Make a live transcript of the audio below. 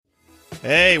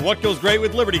Hey, what goes great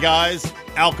with Liberty, guys?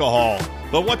 Alcohol.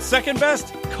 But what's second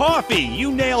best? Coffee.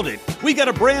 You nailed it. We got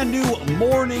a brand new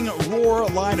Morning Roar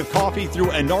line of coffee through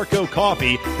Anarco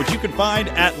Coffee, which you can find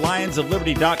at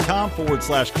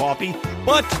lionsofliberty.com/coffee.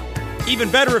 But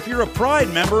even better, if you're a Pride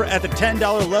member at the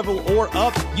 $10 level or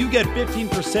up, you get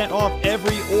 15% off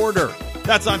every order.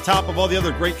 That's on top of all the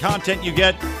other great content you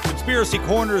get. Conspiracy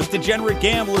Corners, Degenerate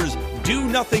Gamblers, Do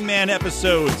Nothing Man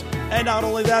episodes. And not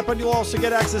only that, but you'll also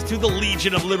get access to the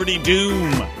Legion of Liberty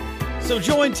Doom. So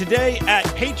join today at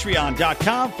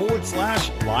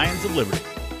patreon.com/Lions of Liberty.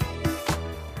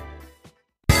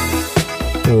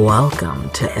 Welcome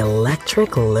to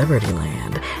Electric Liberty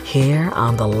Land, here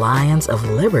on the Lions of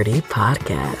Liberty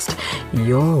podcast,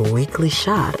 your weekly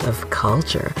shot of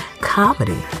culture,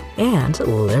 comedy, and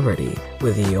liberty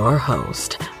with your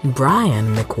host,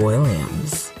 Brian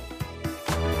McWilliams.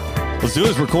 Let's do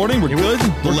this. Recording. We're good.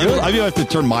 I have to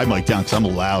turn my mic down because I'm a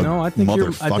loud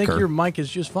motherfucker. I think your mic is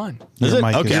just fine. Is it?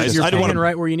 Okay. You're hanging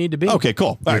right where you need to be. Okay,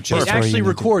 cool. All right, it actually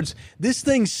records. This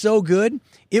thing's so good,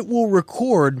 it will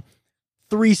record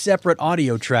 3 separate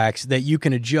audio tracks that you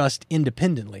can adjust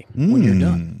independently when you're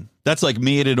done. That's like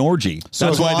me at an orgy. So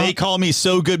that's why they call me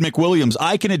So Good McWilliams.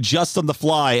 I can adjust on the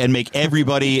fly and make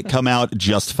everybody come out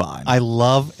just fine. I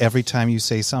love every time you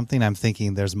say something, I'm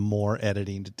thinking there's more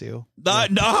editing to do.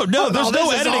 No, there's no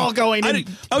editing. All going in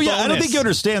I don't think you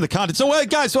understand the content. So,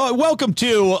 guys, welcome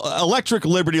to Electric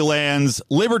Liberty Land's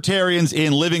Libertarians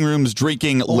in Living Rooms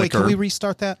Drinking Liquor. Wait, can we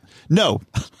restart that? No,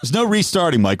 there's no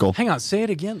restarting, Michael. Hang on, say it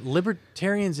again.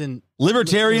 Libertarians in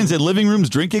living rooms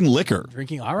drinking liquor.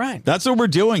 All right. That's what we're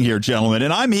doing here, gentlemen.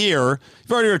 And I'm here.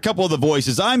 You've already heard a couple of the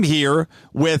voices. I'm here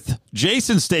with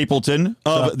Jason Stapleton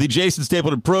of the Jason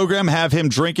Stapleton program. Have him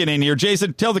drinking in here.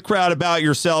 Jason, tell the crowd about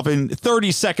yourself in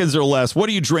 30 seconds or less. What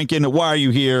are you drinking? Why are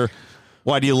you here?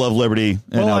 Why do you love liberty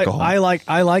and alcohol? I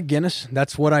like Guinness.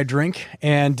 That's what I drink.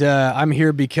 And I'm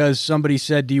here because somebody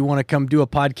said, do you want to come do a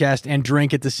podcast and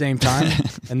drink at the same time?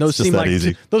 And those seem like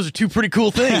those are 2 pretty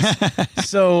cool things.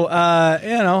 So,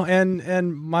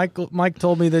 and Mike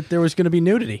told me that there was going to be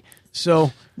nudity.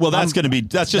 So, that's just going to be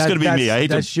me. I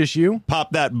hate that's just you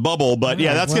pop that bubble, but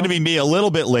that's going to be me a little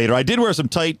bit later. I did wear some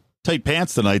tight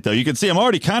pants tonight, though. You can see I'm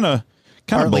already kind of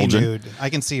bulging. Nude.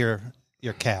 I can see your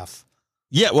calf.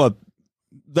 Yeah, well.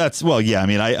 I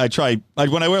mean, I try.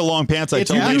 When I wear long pants, I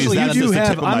tell ladies that's just the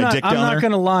tip of my dick down there. I'm not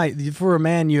going to lie. For a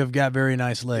man, you have got very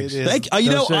nice legs. I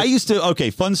used to. Okay,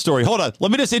 fun story. Hold on. Let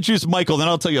me just introduce Michael, then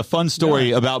I'll tell you a fun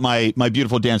story about my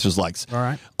beautiful dancer's legs. All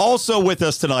right. Also with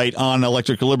us tonight on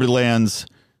Electric Liberty Land's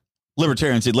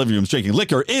Libertarians in Living Rooms Drinking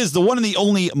Liquor is the one and the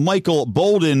only Michael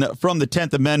Bolden from the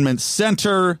 10th Amendment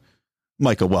Center.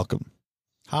 Michael, welcome.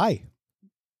 Hi.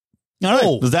 All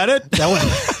right. Is that it? That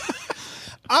was...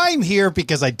 I'm here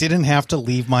because I didn't have to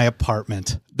leave my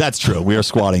apartment. That's true. We are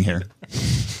squatting here.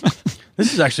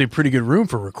 This is actually a pretty good room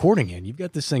for recording in. You've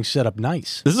got this thing set up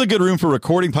nice. This is a good room for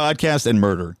recording, podcast, and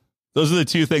murder. Those are the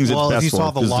 2 things it's best for. You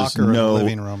saw the locker in the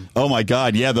living room. Oh, my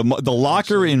God. Yeah, the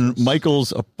locker in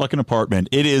Michael's fucking apartment.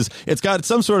 It's got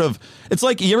some sort of... It's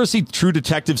like, you ever see True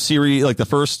Detective series, like the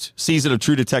first season of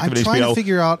True Detective at HBO? I'm trying to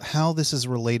figure out how this is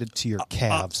related to your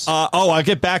calves. I'll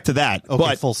get back to that. Okay,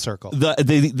 but full circle.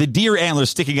 The deer antlers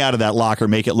sticking out of that locker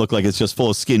make it look like it's just full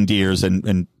of skinned deers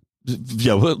and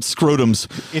scrotums.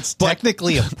 It's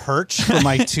technically a perch for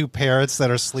my 2 parrots that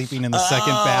are sleeping in the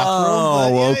second bathroom.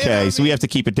 Oh, okay. So we have to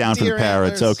keep it down for the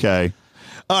parrots. Antlers. Okay.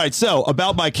 All right. So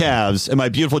about my calves and my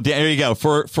beautiful. There you go.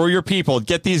 For your people,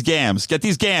 get these gams. Get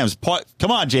these gams.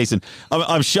 Come on, Jason.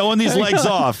 I'm showing these legs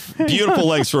off. Beautiful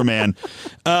legs for a man.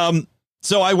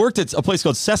 So I worked at a place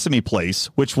called Sesame Place,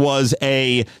 which was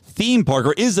a theme park,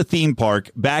 or is a theme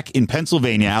park, back in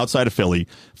Pennsylvania, outside of Philly,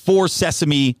 for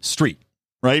Sesame Street.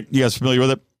 Right? You guys familiar with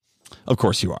it? Of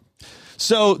course you are.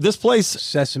 So this place,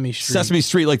 Sesame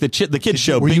Street, like the kids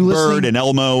show, Big Bird and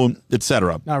Elmo,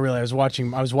 etc. Not really. I was watching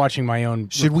my own.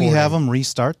 Should we have them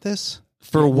restart this?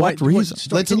 For what reason?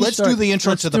 Let's do the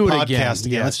intro to the podcast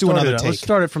again. Let's do another take. Let's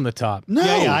start it from the top. No,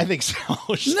 yeah, I think so.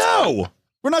 No,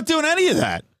 we're not doing any of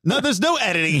that. No, there's no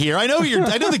editing here. I know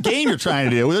the game you're trying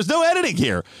to do. There's no editing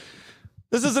here.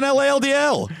 This is an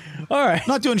LALDL. All right, I'm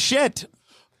not doing shit.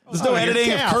 There's no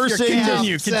editing of cursing.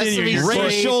 Continue.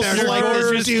 Racial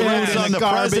slurs on the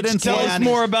president. Tell us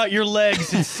more about your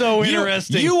legs. It's so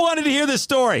interesting. You wanted to hear this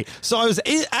story. So I was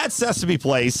at Sesame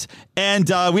Place, and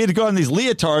we had to go on these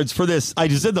leotards for this. I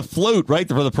just did the float, right,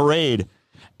 for the parade.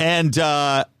 And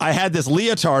I had this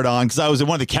leotard on because I was in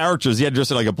one of the characters. He had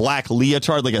just like a black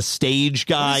leotard, like a stage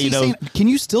guy. Can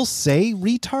you still say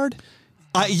retard?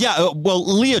 Yeah, well,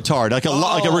 leotard, like a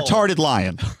retarded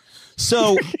lion.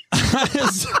 So,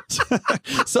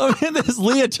 so I'm in this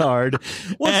leotard.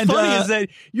 What's funny is that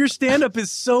your stand-up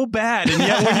is so bad, and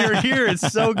yet when you're here,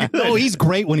 it's so good. Oh, he's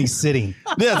great when he's sitting.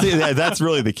 That's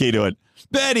really the key to it.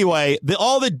 But anyway,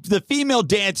 all the female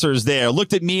dancers there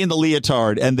looked at me in the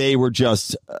leotard, and they were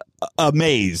just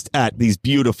amazed at these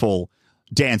beautiful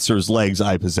dancers' legs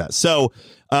I possess. So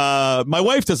my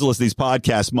wife doesn't listen to these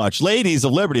podcasts much. Ladies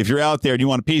of Liberty, if you're out there and you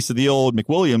want a piece of the old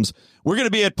McWilliams, we're going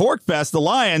to be at Pork Fest, the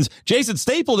Lions. Jason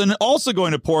Stapleton also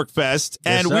going to Pork Fest.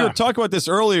 And we were talking about this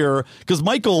earlier because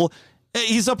Michael,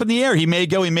 he's up in the air. He may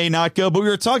go, he may not go. But we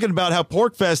were talking about how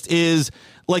Pork Fest is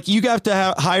like you have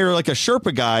to hire like a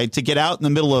Sherpa guy to get out in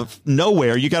the middle of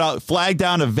nowhere. You got to flag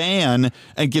down a van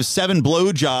and give 7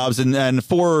 blowjobs and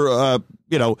 4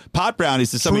 pot brownies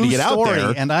to somebody to get out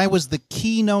there. And I was the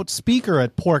keynote speaker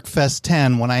at Pork Fest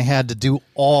 10 when I had to do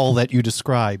all that you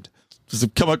described.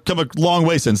 Come a long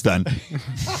way since then.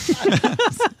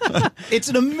 It's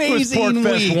an amazing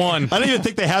week. I don't even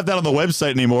think they have that on the website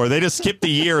anymore. They just skipped the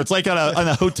year. It's like on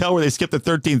a hotel where they skipped the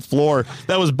 13th floor.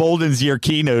 That was Bolden's year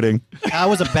keynoting. I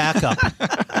was a backup.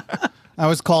 I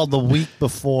was called the week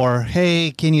before.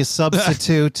 Hey, can you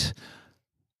substitute?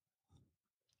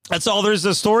 That's all there is to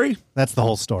the story? That's the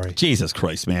whole story. Jesus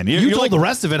Christ, man. You told like the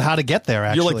rest of it how to get there,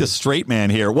 actually. You're like the straight man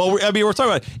here. Well, we're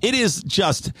talking about it is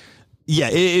just... Yeah,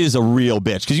 it is a real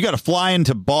bitch because you got to fly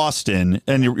into Boston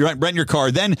and you rent your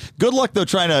car. Then good luck, though,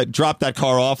 trying to drop that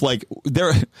car off. Like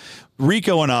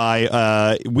Rico and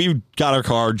I, we got our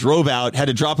car, drove out, had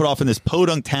to drop it off in this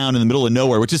podunk town in the middle of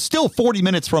nowhere, which is still 40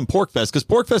 minutes from Pork Fest because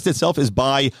Pork Fest itself is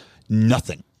by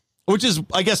nothing, which is,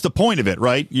 I guess, the point of it,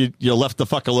 right? You're left the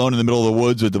fuck alone in the middle of the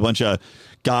woods with a bunch of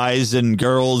guys and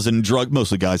girls and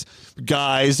mostly guys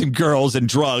and girls and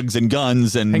drugs and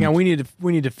guns and. Hang on, we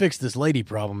need to fix this lady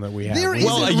problem that we have.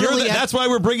 That's why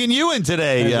we're bringing you in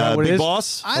today, big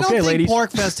boss. I don't think ladies.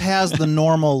 Pork Fest has the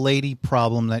normal lady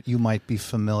problem that you might be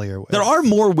familiar with. There are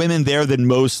more women there than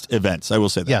most events. I will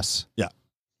say that. Yes. Yeah.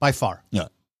 By far. Yeah.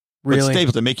 Really?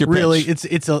 Stapleton, make your pitch. Really?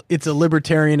 It's a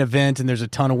libertarian event and there's a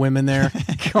ton of women there.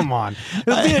 Come on.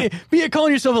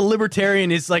 Calling yourself a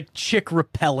libertarian is like chick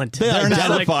repellent. They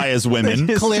identify as women.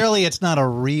 Clearly, it's not a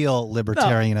real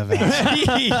libertarian event.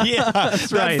 Yeah,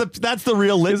 that's right. That's the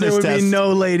real litmus test. There would be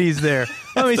no ladies there.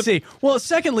 Let me see. Well,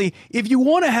 secondly, if you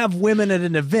want to have women at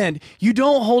an event, you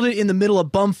don't hold it in the middle of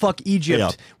bumfuck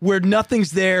Egypt where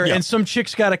nothing's there and some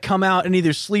chick's got to come out and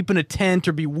either sleep in a tent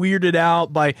or be weirded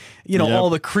out by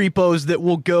all the creepos that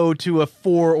will go to a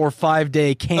 4 or 5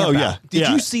 day camp. Oh yeah. Did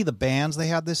you see the bands they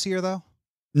had this year though?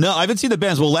 No, I haven't seen the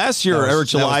bands. Well, last year Eric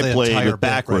July played with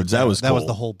Backwards. That was cool. That was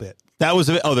the whole bit. That was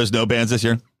it. Oh, there's no bands this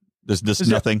year. There's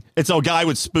nothing. It's a guy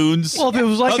with spoons. Well, if it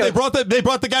was like they brought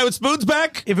the guy with spoons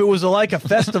back. If it was like a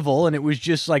festival and it was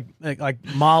just like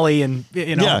Molly and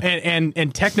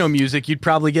and techno music, you'd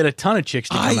probably get a ton of chicks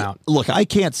to come out. Look, I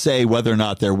can't say whether or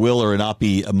not there will or not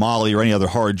be a Molly or any other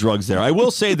hard drugs there. I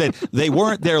will say that they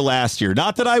weren't there last year.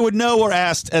 Not that I would know or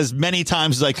asked as many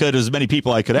times as I could, as many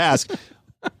people I could ask.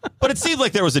 But it seemed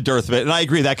like there was a dearth of it, and I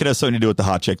agree that could have something to do with the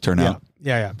hot chick turnout.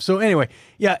 Yeah. So anyway,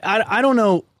 I don't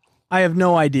know. I have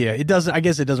no idea. It doesn't. I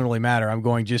guess it doesn't really matter. I'm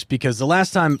going just because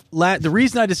the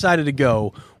reason I decided to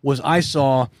go was I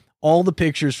saw all the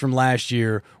pictures from last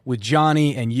year with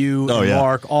Johnny and you and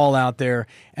Mark all out there,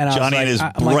 and Johnny and his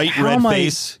bright red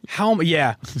face.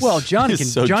 Yeah. Well, Johnny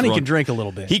can drink a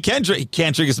little bit. He can drink. He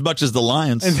can't drink as much as the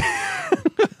Lions.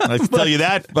 I can tell you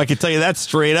that. I can tell you that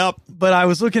straight up. But I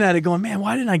was looking at it going, man,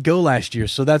 why didn't I go last year?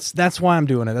 So that's why I'm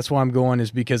doing it. That's why I'm going,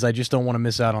 is because I just don't want to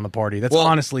miss out on the party. That's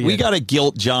honestly we got to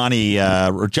guilt Johnny,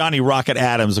 or Johnny Rocket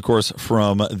Adams, of course,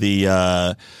 from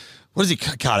the what is he?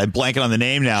 God, I'm blanking on the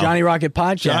name now. Johnny Rocket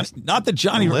Podcast. Not the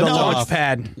Johnny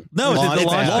Launchpad. No, is it the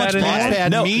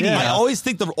Launchpad? No, Media. I always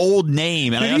think the old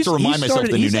name, and I have to remind myself the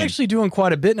new name. He's actually doing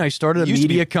quite a bit now. He started a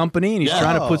media company, and he's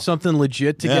trying to put something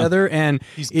legit together. And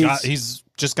he's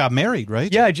just got married,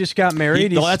 right? Yeah, just got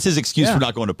married. Well, that's his excuse for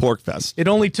not going to Pork Fest. It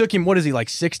only took him, what is he, like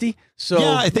 60? So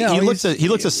yeah, I think he looks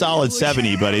a solid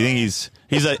 70, but I think he's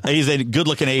a good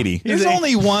looking 80. There's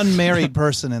only one married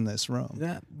person in this room.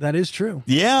 That is true.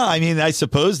 Yeah, I mean, I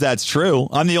suppose that's true.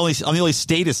 I'm the only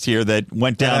statist here that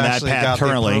went down that path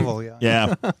currently.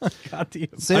 Yeah.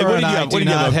 Sarah and I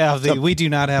we do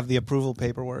not have the approval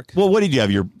paperwork. Well, what did you have?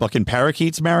 Your fucking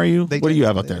parakeets marry you? What do you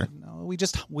have out there? No, we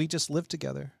just live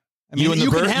together. I mean,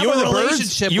 you can have a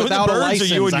relationship without a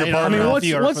license. I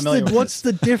mean, what's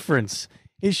the difference?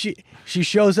 Is she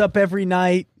shows up every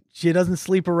night? She doesn't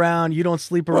sleep around. You don't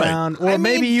sleep around, or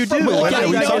maybe you do. Are we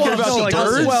talking about the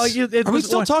birds? Well, are we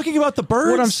still talking about the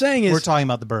birds? What I'm saying is we're talking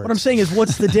about the birds. What I'm saying is,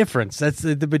 what's the difference? That's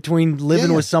the between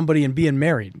living with somebody and being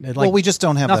married. Like, well, we just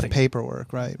don't have nothing. that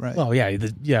paperwork, right? Oh yeah,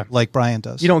 yeah. Like Brian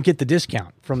does. You don't get the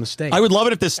discount from the state. I would love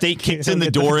it if the state kicks in the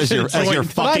door as you're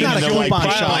fucking. I'm not a coupon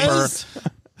shopper.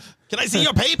 Can I see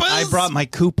your papers? I brought my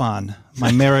coupon,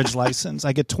 my marriage license.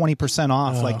 I get 20%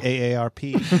 off, like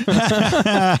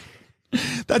AARP.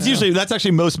 That's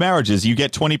actually most marriages. You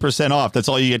get 20% off. That's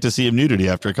all you get to see of nudity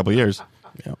after a couple of years.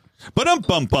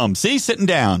 But bum. See, sitting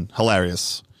down,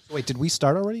 hilarious. Wait, did we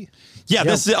start already? Yeah,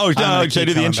 this is. Oh, should I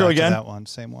do the intro again? That one,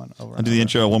 same one. Over. I'll do the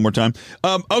intro one more time.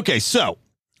 Okay, so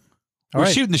we're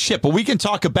shooting the shit, but we can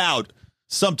talk about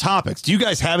some topics. Do you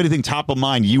guys have anything top of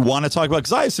mind you want to talk about?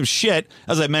 Because I have some shit,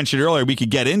 as I mentioned earlier, we could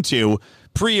get into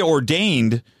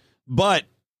preordained, but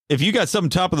if you got something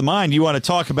top of the mind you want to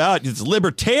talk about, it's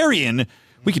libertarian,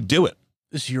 we could do it.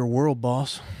 This is your world,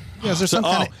 boss. Yeah, is there some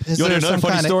kind of, you want another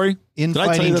funny story?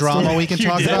 Infighting drama story? we can talk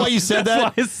about? Is that why you said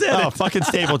that? That's why I said it. Fucking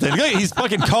Stapleton. He's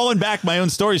fucking calling back my own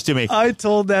stories to me. I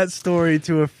told that story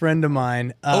to a friend of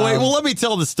mine. Wait, well, let me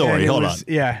tell the story. Hold on.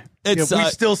 Yeah. We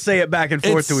still say it back and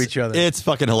forth to each other. It's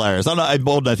fucking hilarious. I'm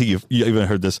bold, and I think you even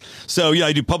heard this. So,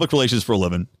 I do public relations for a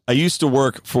living. I used to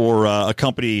work for a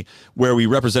company where we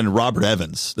represented Robert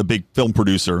Evans, the big film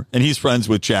producer, and he's friends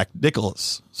with Jack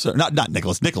Nicklaus. So, not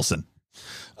Nicholas, Nicholson.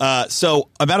 So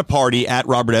I'm at a party at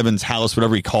Robert Evans' house,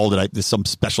 whatever he called it. There's some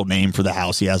special name for the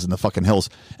house he has in the fucking hills.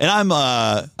 And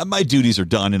my duties are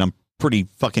done, and I'm pretty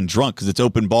fucking drunk because it's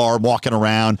open bar, walking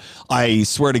around. I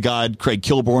swear to God, Craig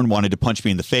Kilborn wanted to punch me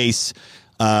in the face.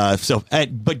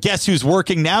 But guess who's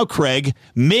working now, Craig?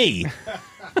 Me.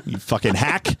 You fucking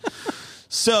hack.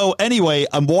 So anyway,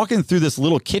 I'm walking through this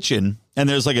little kitchen, and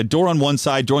there's like a door on one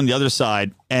side, door on the other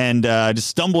side, and just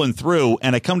stumbling through,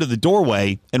 and I come to the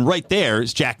doorway, and right there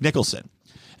is Jack Nicholson.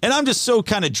 And I'm just so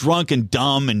kind of drunk and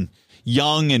dumb and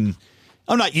young, and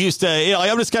I'm not used to,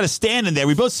 I'm just kind of standing there.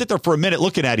 We both sit there for a minute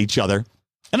looking at each other.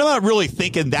 And I'm not really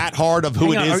thinking that hard of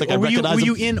who it is. Like, were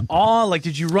you in awe? Like,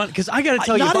 did you run? Because I got to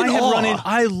tell you, if I had run in,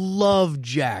 I love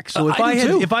Jack. So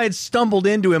if I had stumbled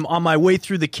into him on my way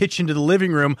through the kitchen to the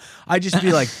living room, I'd just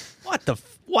be like,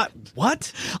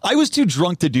 what? I was too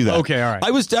drunk to do that. Okay, all right.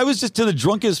 I was just to the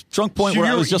drunk point where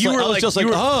I was just like,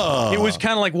 oh. It was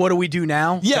kind of like, what do we do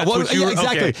now? Yeah,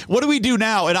 exactly. Okay. What do we do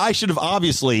now? And I should have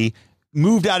obviously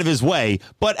moved out of his way.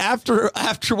 But after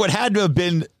what had to have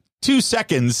been 2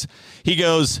 seconds, he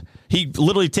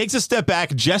literally takes a step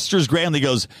back, gestures grandly,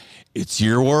 goes, "It's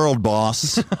your world,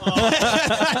 boss." Do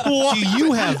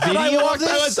you have video of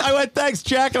this? I went, "Thanks,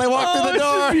 Jack," and I walked through the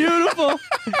door. It's beautiful.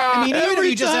 I mean, even if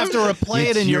you just have to replay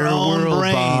it in your own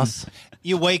brain. Boss.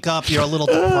 You wake up, you're a little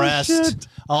depressed.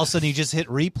 All of a sudden, you just hit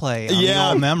replay on the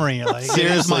old memory. You're like,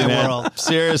 here's my world.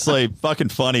 Seriously, fucking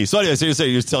funny. So anyway, seriously,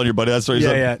 you're telling your buddy that story.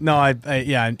 Yeah. No,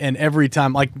 and every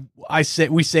time, like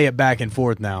we say it back and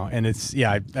forth now, and it's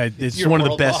one of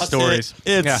the best stories.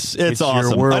 It's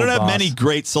awesome. I don't have many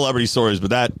great celebrity stories,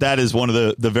 but that is one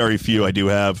of the very few I do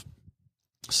have.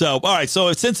 So, all right.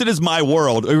 So since it is my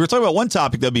world, we were talking about one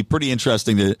topic that'd be pretty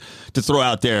interesting to throw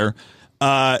out there.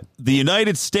 The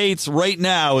United States right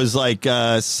now is like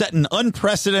setting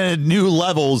unprecedented new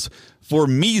levels for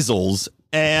measles,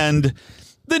 and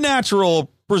the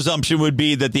natural presumption would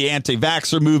be that the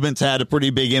anti-vaxxer movement's had a pretty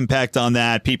big impact on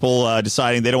that. People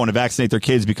deciding they don't want to vaccinate their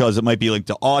kids because it might be linked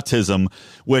to autism,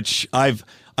 which I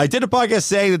did a podcast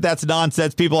saying that that's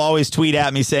nonsense. People always tweet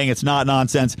at me saying it's not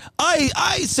nonsense.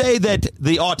 I say that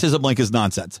the autism link is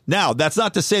nonsense. Now, that's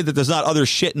not to say that there's not other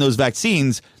shit in those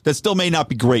vaccines that still may not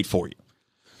be great for you.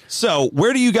 So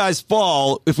where do you guys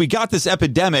fall if we got this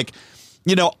epidemic?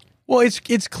 Well,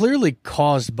 it's clearly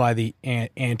caused by the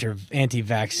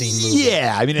anti-vaccine movement.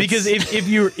 Yeah, I mean, because if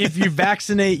you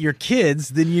vaccinate your kids,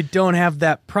 then you don't have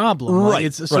that problem. Right.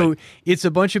 It's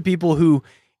a bunch of people who.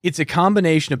 It's a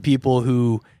combination of people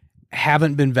who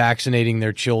haven't been vaccinating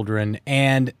their children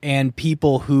and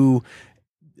immigrants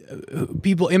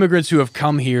who have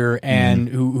come here and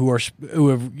who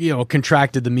have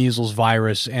contracted the measles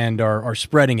virus and are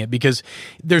spreading it, because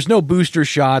there's no booster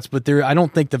shots, but I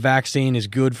don't think the vaccine is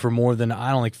good for more than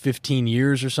 15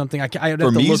 years or something. I have to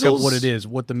look up what it is,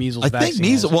 what the measles vaccine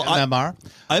is. MMR.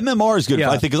 MMR is good.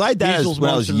 I think because I had that when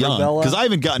I was young. Because I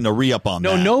haven't gotten a re-up on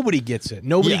that. No, nobody gets it.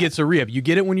 Nobody gets a re-up. You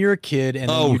get it when you're a kid, and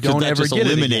then you don't ever get it.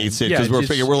 Eliminates it because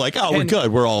we're like, we're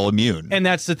good. We're all immune. And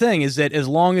that's the thing is that as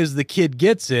long as the kid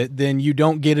gets it, then you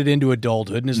don't get it into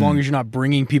adulthood, and as long as you're not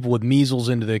bringing people with measles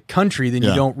into the country, then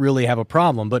you don't really have a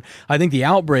problem. But I think the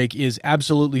outbreak is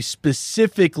absolutely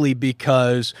specifically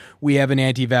because we have an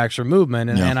anti-vaxxer movement,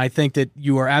 and I think that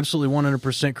you are absolutely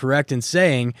 100% correct in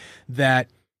saying that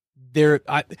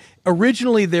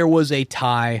originally there was a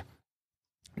tie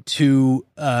to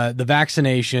the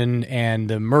vaccination and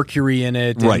the mercury in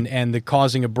it and the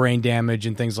causing of brain damage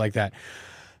and things like that.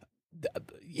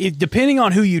 Depending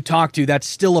on who you talk to, that's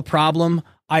still a problem.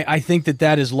 I think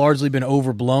that has largely been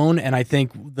overblown, and I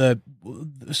think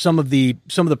some of the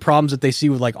problems that they see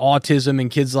with like autism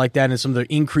and kids like that, and some of the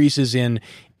increases in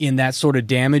that sort of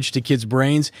damage to kids'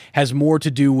 brains has more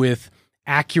to do with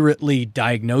accurately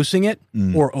diagnosing it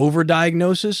or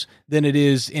overdiagnosis than it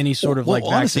is any sort of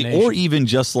vaccination. Or even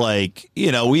just like,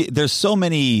 there's so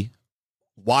many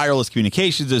wireless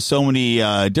communications, there's so many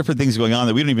different things going on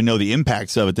that we don't even know the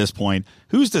impacts of at this point.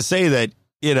 Who's to say that,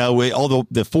 all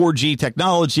the 4G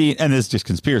technology, and it's just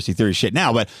conspiracy theory shit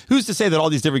now, but who's to say that all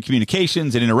these different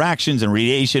communications and interactions and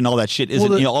radiation, all that shit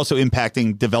isn't also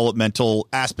impacting developmental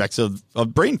aspects of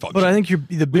brain function? But I think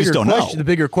the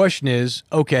bigger question is,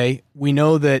 okay, we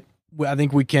know that I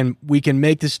think we can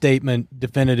make the statement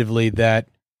definitively that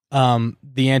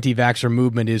the anti-vaxxer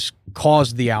movement has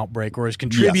caused the outbreak or has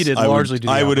contributed largely to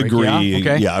the outbreak. I would agree.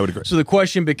 Yeah? I would agree. So the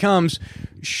question becomes,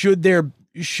 should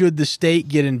the state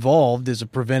get involved as a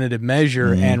preventative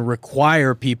measure and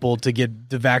require people to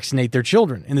vaccinate their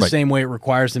children in the same way it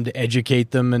requires them to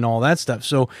educate them and all that stuff?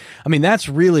 So, I mean, that's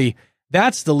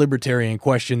the libertarian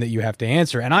question that you have to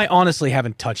answer. And I honestly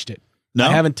haven't touched it. No?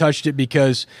 I haven't touched it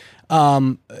because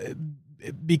at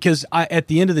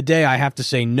the end of the day, I have to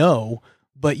say no,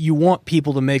 but you want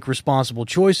people to make responsible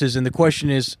choices. And the question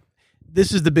is,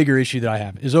 this is the bigger issue that I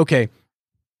have is, okay,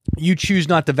 you choose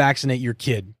not to vaccinate your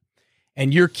kid,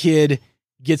 and your kid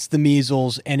gets the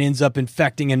measles and ends up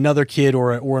infecting another kid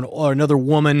or another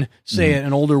woman, say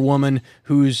an older woman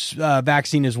whose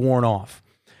vaccine is worn off.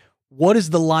 What is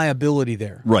the liability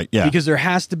there? Right, yeah. Because there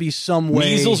has to be some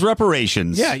way. Measles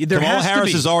reparations. Yeah, Kamala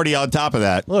Harris is already on top of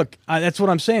that. Look, that's what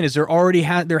I'm saying is there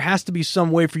has to be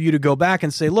some way for you to go back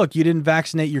and say, look, you didn't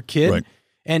vaccinate your kid. Right.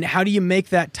 And how do you make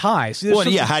that tie?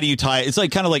 How do you tie it? It's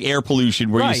like kind of like air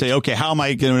pollution where you say, okay, how am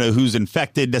I going to know who's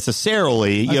infected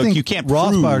necessarily? You can't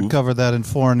Rothbard covered that in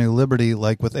For a New Liberty,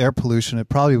 like with air pollution, it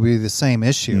probably would be the same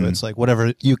issue. It's like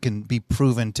whatever you can be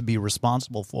proven to be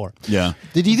responsible for. Yeah.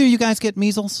 Did either of you guys get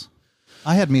measles?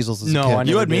 I had measles as a kid. No,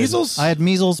 you had measles? I had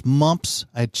measles, mumps,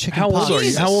 I had chicken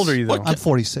pox. How old are you though? I'm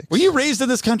 46. Were you raised in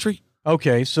this country?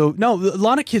 Okay, so no, a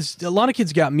lot of kids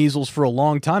got measles for a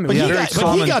long time. It was a very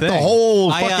common got thing. The whole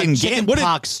fucking chicken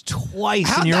pox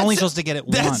twice, and you're only supposed to get it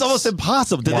once. That's almost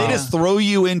impossible. Did they just throw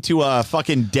you into a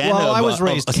fucking den? Well, I was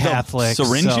raised Catholic,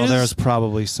 syringes? So there's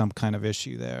probably some kind of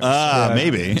issue there.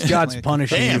 Maybe God's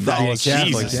punishing you for being Catholic.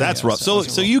 Jesus, that's rough.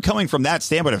 So you coming from that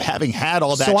standpoint of having had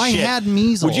all that shit, I had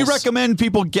measles. Would you recommend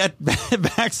people get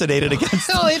vaccinated against?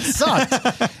 Hell, it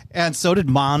sucked. And so did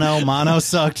mono. Mono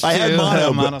sucked too. I had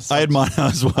mono. I had mono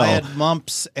as well. I had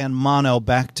mumps and mono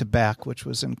back to back, which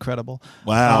was incredible.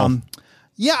 Wow.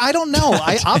 Yeah, I don't know.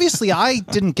 I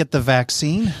didn't get the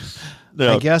vaccine.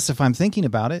 No. I guess if I'm thinking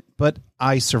about it, but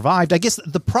I survived. I guess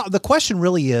the question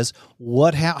really is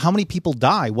how many people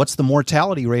die? What's the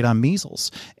mortality rate on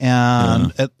measles?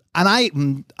 And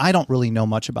I don't really know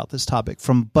much about this topic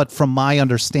but from my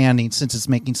understanding, since it's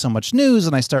making so much news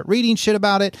and I start reading shit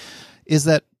about it, is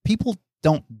that people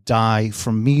don't die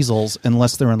from measles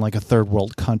unless they're in like a third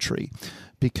world country,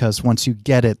 because once you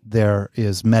get it, there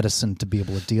is medicine to be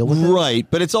able to deal with it. Right,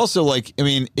 but it's also like, I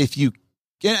mean, if you,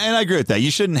 and I agree with that,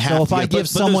 you shouldn't have. So if I give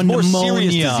someone more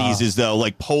serious diseases though,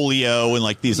 like polio and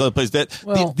like these other places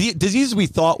the diseases we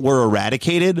thought were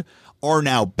eradicated are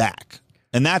now back.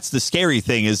 And that's the scary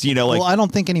thing is, well, I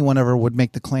don't think anyone ever would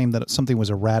make the claim that something was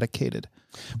eradicated.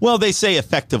 Well, they say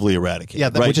effectively eradicated. Yeah,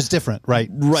 right? Which is different, right?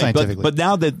 Scientifically. But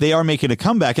now that they are making a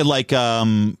comeback, and like,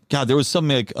 God, there was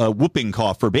something like whooping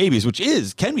cough for babies, which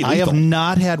can be lethal. I have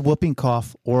not had whooping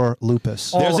cough or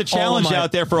lupus. There's a challenge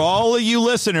out there for all of you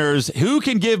listeners. Who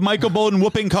can give Michael Bowden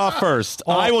whooping cough first?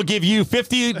 I will give you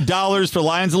 $50 for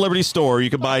Lions of Liberty store. You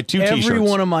can buy 2 T-shirts. Every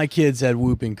one of my kids had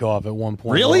whooping cough at one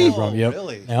point. Really? Yep.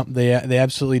 Really? Yep, they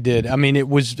absolutely did. I mean,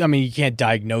 you can't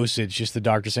diagnose it. It's just the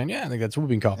doctor saying, yeah, I think that's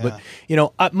whooping cough. Yeah. But,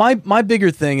 my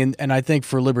bigger thing, and I think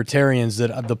for libertarians,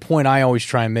 that the point I always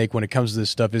try and make when it comes to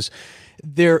this stuff is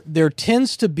there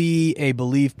tends to be a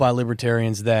belief by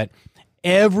libertarians that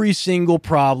every single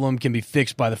problem can be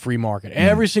fixed by the free market.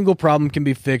 Every single problem can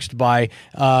be fixed by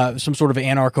some sort of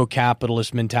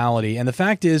anarcho-capitalist mentality. And the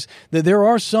fact is that there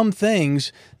are some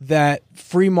things that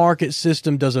free market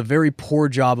system does a very poor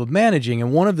job of managing.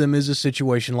 And one of them is a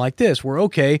situation like this, where,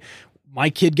 okay, my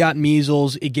kid got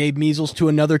measles. It gave measles to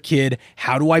another kid.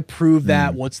 How do I prove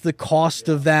that? What's the cost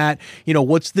of that?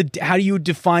 How do you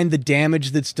define the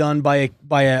damage that's done by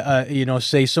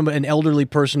say an elderly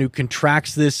person who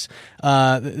contracts this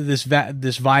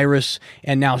virus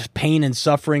and now pain and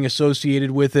suffering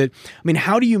associated with it? I mean,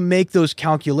 how do you make those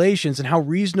calculations, and how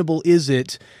reasonable is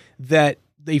it that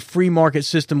a free market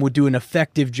system would do an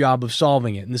effective job of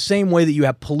solving it? In the same way that you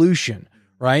have pollution,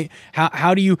 right?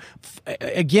 How do you,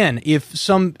 again, if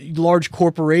some large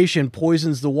corporation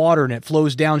poisons the water and it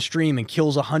flows downstream and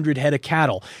kills 100 head of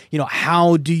cattle,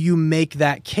 how do you make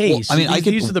that case? Well, I mean,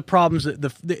 these are the problems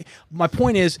that my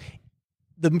point is,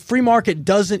 the free market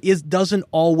doesn't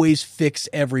always fix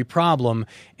every problem,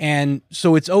 and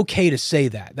so it's okay to say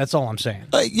that. That's all I'm saying.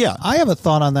 Yeah, I have a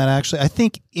thought on that, actually. I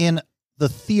think in the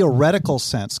theoretical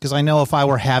sense, because I know if I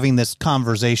were having this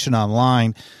conversation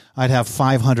online, I'd have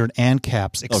 500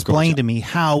 ANCAPs explain to me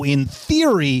how, in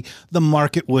theory, the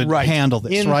market would handle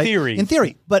this. In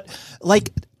theory. But, like,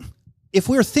 if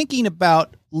we're thinking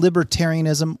about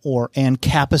libertarianism or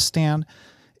ANCAPistan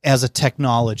as a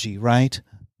technology, right?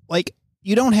 Like,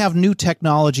 you don't have new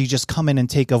technology just come in and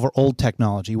take over old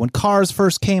technology. When cars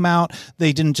first came out,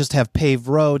 they didn't just have paved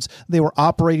roads. They were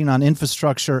operating on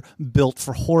infrastructure built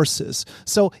for horses.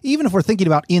 So even if we're thinking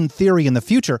about in theory in the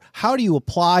future, how do you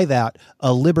apply that,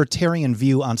 a libertarian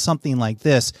view on something like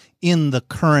this in the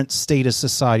current state of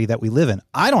society that we live in?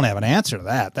 I don't have an answer to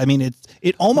that. I mean,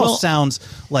 it almost sounds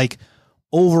like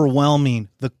overwhelming,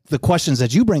 the questions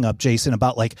that you bring up, Jason,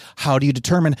 about like, how do you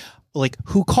determine, like,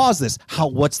 who caused this?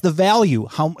 What's the value?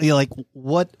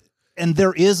 What? And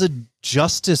there is a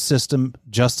justice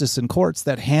in courts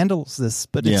that handles this,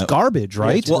 but it's garbage,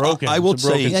 right? It's broken. I will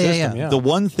say, the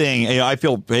one thing I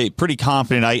feel pretty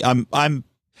confident. I'm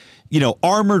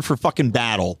armored for fucking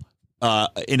battle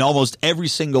in almost every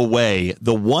single way.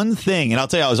 The one thing, and I'll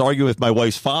tell you, I was arguing with my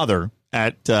wife's father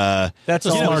at that's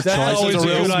a smart choice. That's always a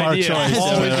real smart choice.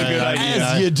 Always a good idea.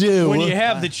 As you do when you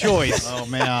have the choice. Oh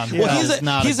man! Well,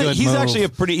 he's actually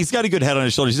he's got a good head on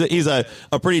his shoulders. He's a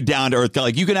pretty down to earth guy.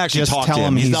 Like, you can actually just talk tell to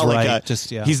him. He's not like right.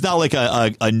 He's not like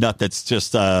a nut that's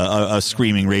just a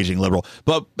screaming, raging liberal.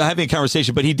 But having a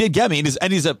conversation. But he did get me,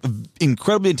 and he's an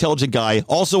incredibly intelligent guy,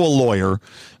 also a lawyer,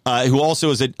 who also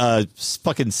is a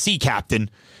fucking sea captain.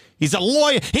 He's a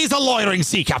lawyer. He's a lawyering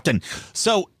sea captain.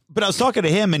 So. But I was talking to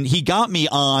him, and he got me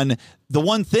on the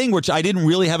one thing which I didn't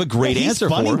really have a great answer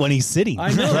for. He's funny when he's sitting.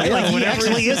 I know, right? Like, he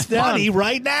actually is funny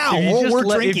right now.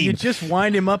 If you just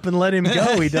wind him up and let him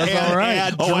go, he does all right.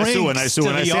 I sue.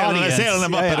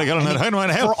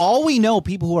 For all we know,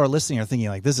 people who are listening are thinking,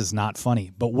 like, this is not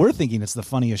funny. But we're thinking it's the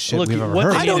funniest shit we've ever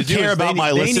heard. I don't care about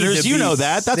my listeners. You know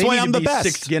that. That's why I'm the best.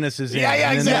 6 Guinnesses in.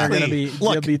 Yeah, exactly.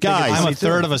 Look, guys, I'm a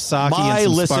third of a sake. My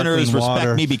listeners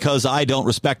respect me me because I don't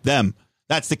respect them.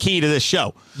 That's the key to this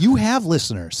show. You have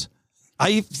listeners.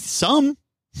 Some.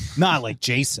 Not like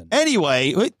Jason.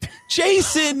 Anyway,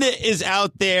 Jason is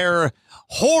out there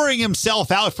whoring himself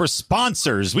out for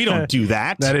sponsors. We don't do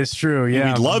that. That is true,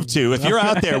 yeah. We'd love to. If you're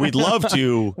out there, we'd love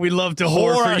to. We'd love to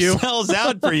whore for you. Ourselves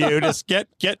out for you. Just get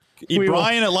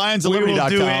Brian at lionsofliberty.com. We will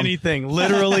do anything,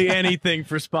 literally anything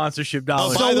for sponsorship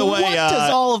dollars. By the way, what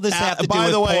does all of this have to do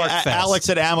with PorcFest? Alex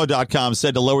at ammo.com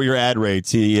said to lower your ad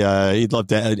rates. He'd love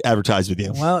to advertise with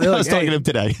you. Well, I was talking to him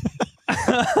today.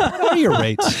 What are your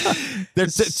rates? They're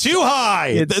too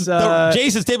high.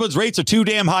 Jason's Table's rates are too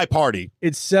damn high, party.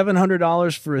 It's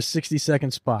 $700 for a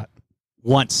 60-second spot.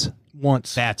 Once.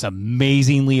 That's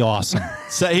amazingly awesome.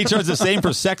 So he charges the same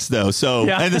for sex, though. So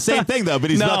and the same thing, though. But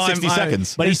he's not 60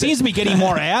 seconds. But he seems to be getting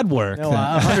more ad work.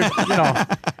 No,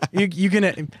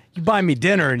 you buy me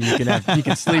dinner and you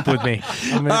can sleep with me.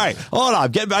 All right, hold on.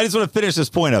 I just want to finish this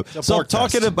point up. So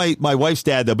talking to my wife's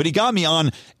dad, though, but he got me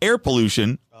on air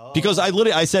pollution. Because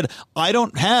I said, I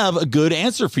don't have a good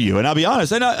answer for you. And I'll be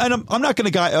honest, and I'm not going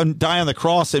to die on the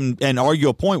cross and argue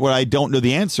a point where I don't know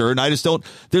the answer. And I just don't,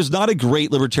 there's not a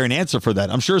great libertarian answer for that.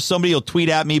 I'm sure somebody will tweet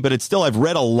at me, but it's still, I've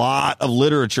read a lot of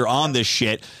literature on this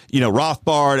shit,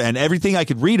 Rothbard and everything I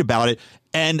could read about it.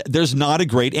 And there's not a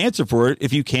great answer for it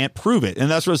if you can't prove it. And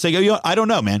that's what I was saying. I don't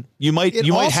know, man. You might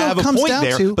have a point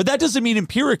there, but that doesn't mean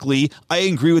empirically I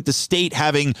agree with the state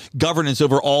having governance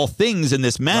over all things in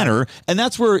this manner. Right. And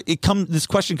that's where this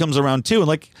question comes around too. And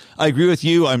like, I agree with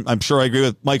you. I'm sure I agree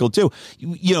with Michael too.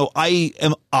 I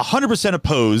am 100%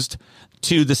 opposed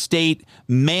to the state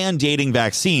mandating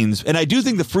vaccines. And I do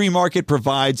think the free market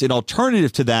provides an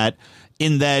alternative to that,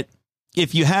 in that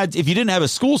if you didn't have a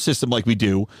school system like we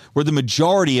do, where the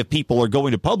majority of people are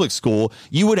going to public school,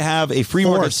 you would have a free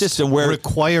market system where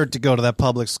required to go to that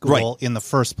public school in the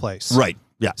first place. Right.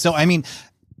 Yeah. So, I mean,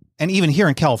 and even here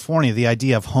in California, the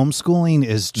idea of homeschooling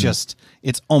is just,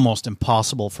 it's almost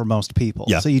impossible for most people.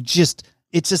 Yeah. So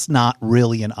it's just not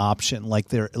really an option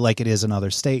like it is in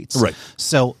other states. Right.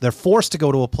 So they're forced to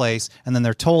go to a place, and then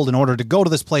they're told, in order to go to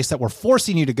this place that we're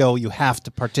forcing you to go, you have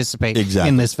to participate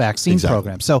in this vaccine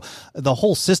program. So the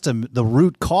whole system, the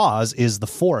root cause is the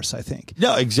force, I think.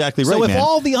 No, exactly right. So if man.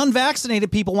 all the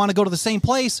unvaccinated people want to go to the same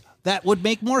place, that would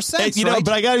make more sense. And, right?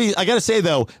 But I gotta say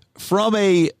though, from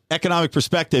a economic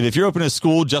perspective, if you're opening a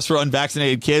school just for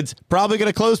unvaccinated kids, probably going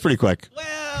to close pretty quick.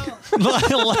 Well,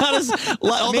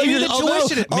 maybe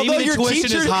the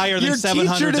tuition is higher than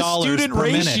 $700 student per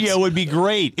minute. ratio would be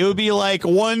great. It would be like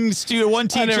one teacher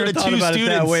to two students. It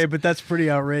that way, but that's pretty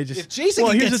outrageous. If Jason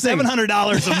can get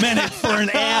 $700 a minute for an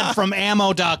ad from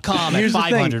ammo.com at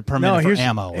 $500 per minute for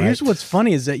ammo. Right? Here's what's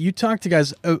funny is that you talk to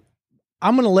guys.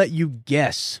 I'm going to let you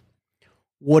guess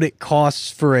what it costs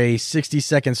for a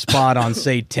 60-second spot on,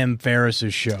 say, Tim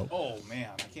Ferriss's show. Oh man,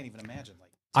 I can't even imagine.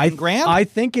 Like $10,000? I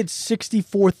think it's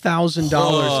 $64,000.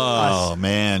 Oh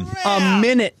man, a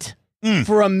minute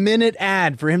for a minute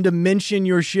ad for him to mention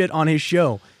your shit on his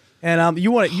show. And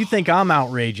you think I'm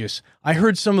outrageous? I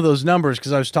heard some of those numbers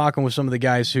because I was talking with some of the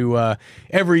guys who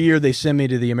every year they send me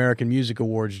to the American Music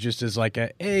Awards just as like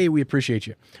hey, we appreciate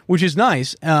you, which is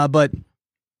nice, but.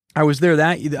 I was there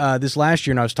this last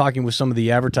year, and I was talking with some of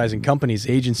the advertising companies,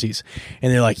 agencies, and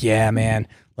they're like, "Yeah, man,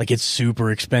 like it's super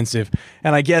expensive."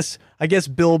 And I guess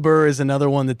Bill Burr is another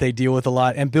one that they deal with a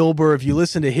lot. And Bill Burr, if you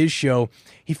listen to his show,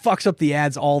 he fucks up the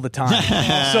ads all the time.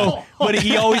 But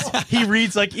he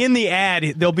reads like in the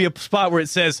ad, there'll be a spot where it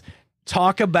says,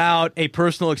 "Talk about a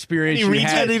personal experience you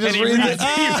had." He just reads it.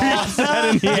 He reads that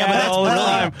in the ad all the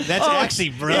time. That's actually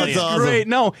brilliant. It's awesome. Great.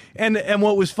 No, and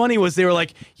what was funny was they were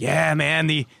like, "Yeah, man,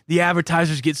 the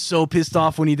advertisers get so pissed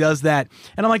off when he does that."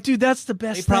 And I'm like, "Dude, that's the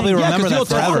best." They probably remember that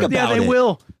forever. Yeah, they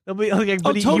will. They'll be like,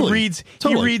 but totally.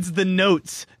 he reads the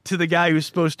notes to the guy who's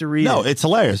supposed to read. No, it. it's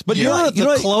hilarious. But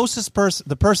the closest person,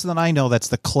 the person that I know that's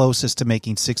the closest to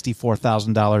making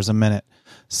 $64,000 a minute.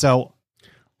 So.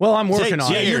 Well, I'm working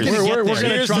on it. You're going to You're going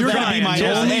to be my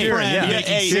only friend.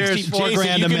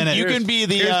 $64,000 a minute. You can be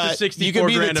the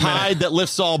tide that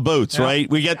lifts all boats, right?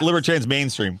 We get Libertarians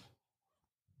mainstream.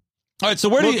 All right. So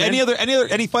where do you,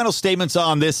 any final statements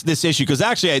on this issue? Because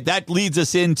actually, that leads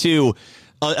us into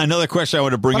another question I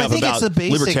want to bring up about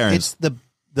libertarians. It's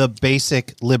the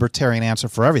basic libertarian answer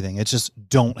for everything. It's just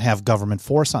don't have government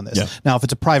force on this. Yeah. Now, if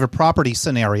it's a private property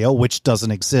scenario, which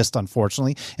doesn't exist,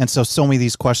 unfortunately, and so many of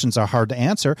these questions are hard to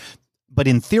answer. But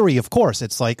in theory, of course,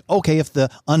 it's like, okay, if the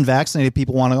unvaccinated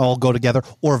people want to all go together,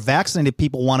 or vaccinated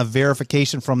people want a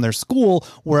verification from their school,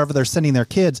 wherever they're sending their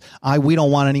kids, we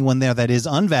don't want anyone there that is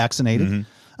unvaccinated. Mm-hmm.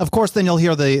 Of course, then you'll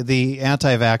hear the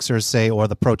anti-vaxxers say, or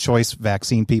the pro-choice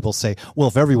vaccine people say, well,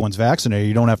 if everyone's vaccinated,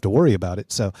 you don't have to worry about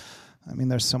it. So, I mean,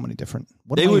 there's so many different.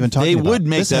 What am I even talking about? They would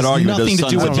make this that argument. Nothing to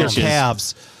do with your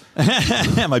calves.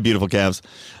 My beautiful calves.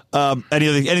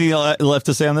 Anything left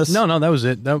to say on this? No, that was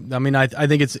it. I mean, I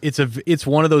think it's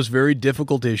one of those very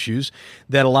difficult issues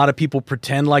that a lot of people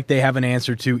pretend like they have an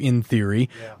answer to in theory,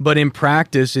 but in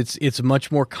practice, it's a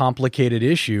much more complicated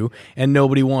issue, and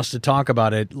nobody wants to talk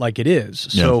about it like it is.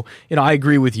 Yeah. So, I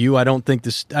agree with you. I don't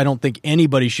think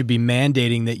anybody should be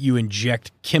mandating that you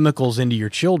inject chemicals into your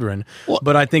children,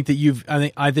 but I think that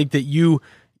you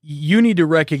need to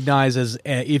recognize as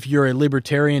if you're a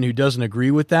libertarian who doesn't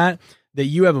agree with that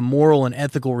you have a moral and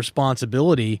ethical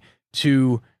responsibility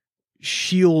to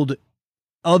shield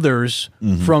others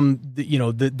from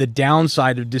the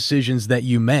downside of decisions that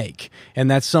you make. And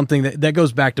that's something that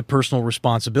goes back to personal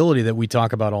responsibility that we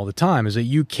talk about all the time, is that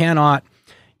you cannot,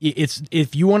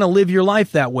 if you want to live your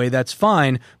life that way, that's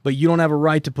fine, but you don't have a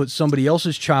right to put somebody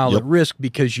else's child at risk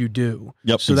because you do.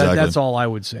 Yep, so exactly. that's all I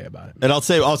would say about it. And I'll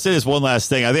say this one last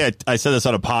thing. I think I said this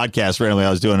on a podcast randomly I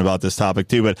was doing about this topic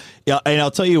too. But and I'll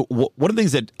tell you, one of the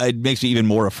things that makes me even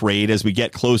more afraid as we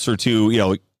get closer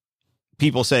to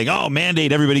people saying, "Oh,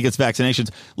 mandate everybody gets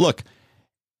vaccinations." Look,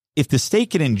 if the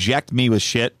state can inject me with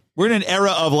shit. We're in an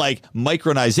era of like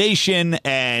micronization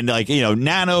and like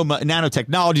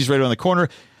nanotechnologies right around the corner.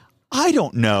 I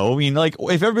don't know. I mean, like,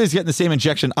 if everybody's getting the same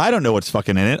injection, I don't know what's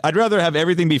fucking in it. I'd rather have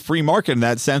everything be free market in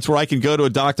that sense, where I can go to a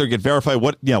doctor, get verified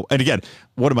what, and again,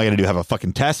 what am I going to do? Have a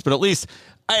fucking test? But at least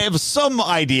I have some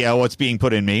idea what's being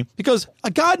put in me, because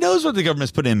God knows what the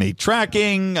government's put in me.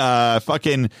 Tracking,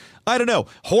 fucking, I don't know,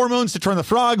 hormones to turn the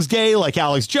frogs gay, like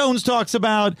Alex Jones talks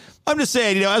about. I'm just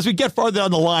saying, as we get farther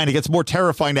down the line, it gets more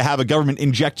terrifying to have a government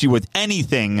inject you with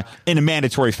anything in a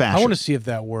mandatory fashion. I want to see if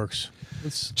that works.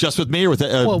 Just with me or with the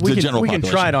general population? We can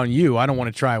try it on you. I don't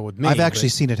want to try it with me. I've actually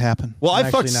seen it happen. Well,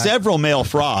 I fucked several male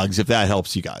frogs, if that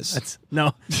helps you guys. That's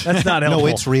not helpful. No,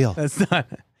 it's real. That's not.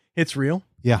 It's real?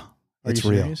 Yeah, it's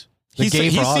real. Serious? He's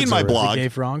seen my blog. The gay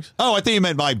frogs? Oh, I think you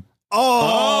meant my...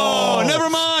 Oh,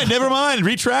 never mind.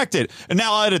 Retract it. And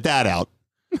now I'll edit that out.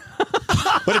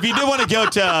 But if you do want to go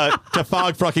to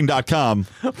fogfrucking.com,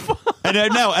 and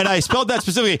I spelled that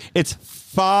specifically, it's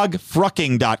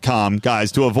fogfrucking.com,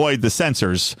 guys, to avoid the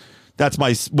censors. That's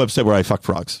my website where I fuck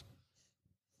frogs.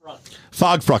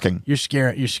 Fogfrucking. You're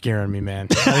scaring me, man.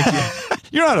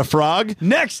 You're not a frog.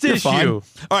 Next issue. Fine. All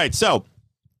right, so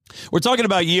we're talking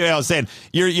about you. I was saying,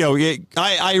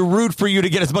 I root for you to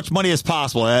get as much money as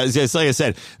possible. As like I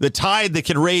said, the tide that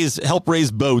can help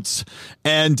raise boats.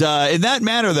 And in that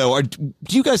manner, though, do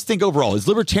you guys think overall, is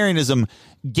libertarianism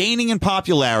gaining in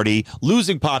popularity,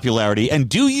 losing popularity? And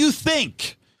do you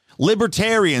think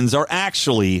libertarians are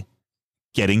actually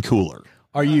getting cooler?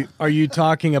 Are you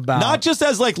talking about not just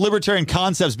as like libertarian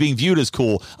concepts being viewed as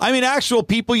cool? I mean, actual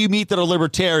people you meet that are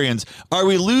libertarians. Are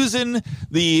we losing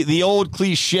the old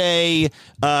cliche,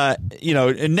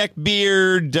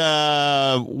 neckbeard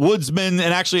woodsman,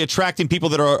 and actually attracting people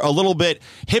that are a little bit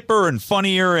hipper and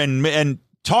funnier and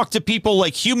talk to people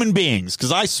like human beings?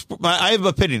 Because I have an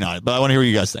opinion on it, but I want to hear what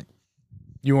you guys think.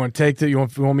 You want to take you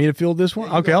want me to field this one?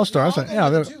 Okay, I'll start.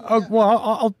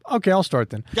 I'll start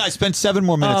then. Guys, spent 7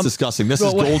 more minutes discussing. This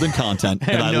is golden content,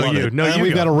 and I love it.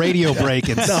 We've got a radio break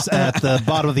at the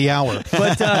bottom of the hour.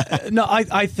 But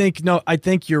I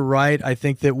think you're right. I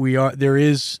think that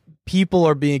people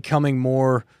are becoming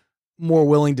more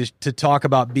willing to talk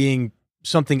about being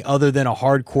something other than a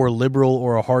hardcore liberal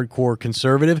or a hardcore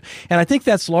conservative. And I think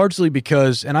that's largely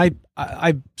because, and I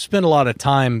spent a lot of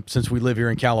time since we live here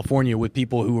in California with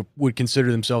people who would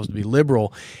consider themselves to be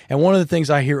liberal. And one of the things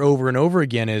I hear over and over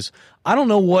again is, I don't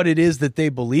know what it is that they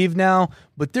believe now,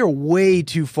 but they're way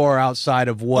too far outside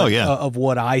of what of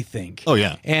what I think. Oh,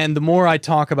 yeah. And the more I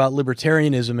talk about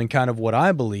libertarianism and kind of what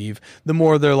I believe, the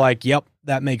more they're like, yep,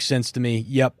 that makes sense to me.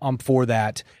 Yep, I'm for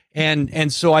that.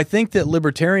 And so I think that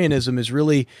libertarianism is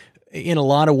really, in a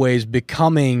lot of ways,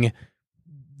 becoming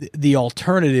the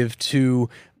alternative to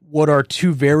what are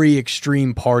two very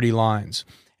extreme party lines.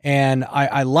 And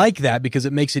I like that because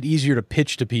it makes it easier to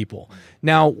pitch to people.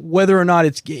 Now, whether or not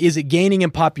is it gaining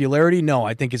in popularity? No,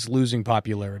 I think it's losing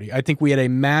popularity. I think we had a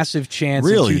massive chance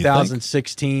in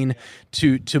 2016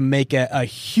 to make a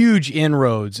huge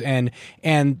inroads, and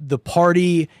the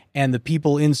party and the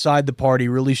people inside the party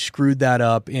really screwed that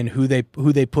up in who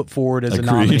they put forward as a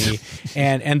nominee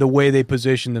and the way they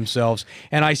positioned themselves.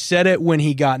 And I said it when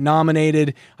he got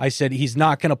nominated. I said he's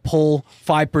not going to pull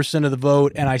 5% of the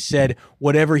vote, and I said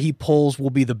whatever he pulls will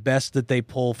be the best that they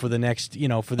pull for the next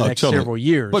several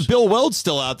years. But Bill Weld's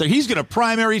still out there. He's going to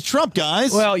primary Trump,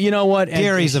 guys. Well, you know what?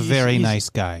 Gary's a very nice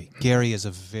guy. Gary is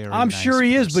a very I'm nice sure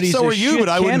he is, but he's so are you, but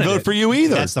I wouldn't vote for you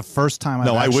either. That's the first time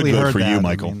I would vote for you,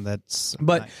 Michael. I mean, that's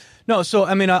but no, so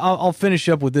I mean, I'll finish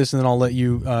up with this and then I'll let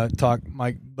you talk,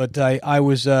 Mike. But I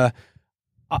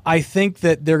think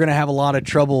that they're going to have a lot of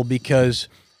trouble because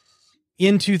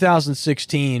in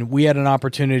 2016 we had an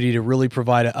opportunity to really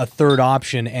provide a third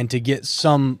option and to get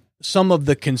some of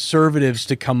the conservatives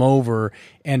to come over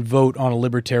and vote on a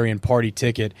Libertarian Party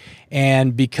ticket.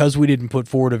 And because we didn't put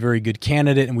forward a very good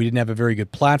candidate and we didn't have a very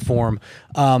good platform,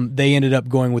 they ended up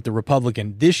going with the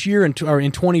Republican. This year, in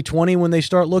 2020, when they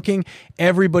start looking,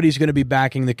 everybody's going to be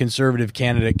backing the conservative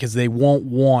candidate because they won't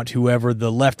want whoever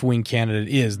the left-wing candidate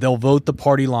is. They'll vote the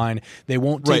party line. They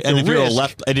won't take the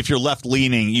risk. If you're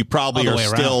left-leaning, you probably are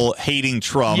still hating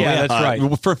Trump. Yeah, that's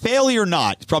right. For failure or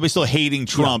not, probably still hating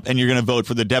Trump, and you're going to vote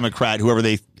for the Democrat, whoever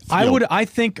they. I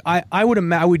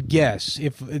would guess,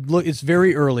 it's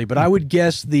very early, but I would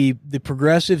guess the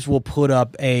progressives will put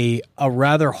up a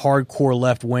rather hardcore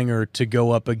left winger to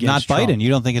go up against Not Biden. Trump. You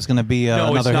don't think it's going to be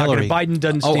another it's not Hillary? Biden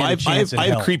doesn't stand a chance in I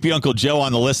hell. have creepy Uncle Joe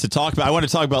on the list to talk about. I want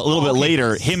to talk about a little bit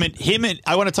later. Him and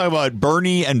I want to talk about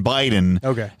Bernie and Biden.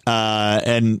 Okay.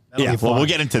 We'll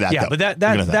get into that. Yeah, though. but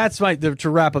that's to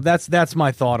wrap up. That's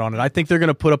my thought on it. I think they're going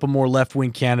to put up a more left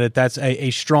wing candidate. That's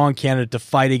a strong candidate to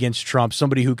fight against Trump.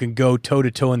 Somebody who can go toe to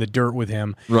toe in the dirt with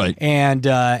him. Right. And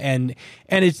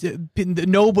it's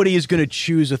nobody is going to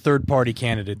choose a third party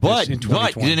candidate. But in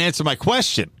 2020. you didn't answer my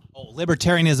question. Oh,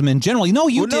 libertarianism in general. No,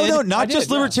 you did. No, not just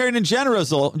libertarian in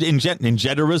generalism. In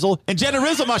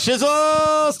generalism, my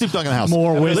shizzle. Snoop Dogg in the house.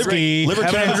 More whiskey.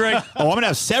 Libertarian drink. Oh, I'm going to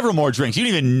have several more drinks. You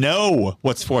don't even know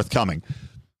what's forthcoming.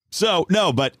 So,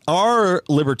 no, but are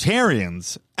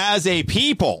libertarians as a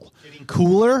people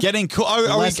getting cool?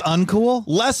 Less uncool?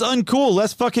 Less uncool,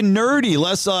 less fucking nerdy,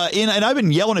 less and I've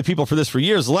been yelling at people for this for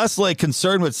years, less like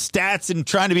concerned with stats and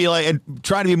trying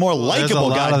to be more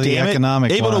likable, god damn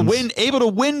it. Able to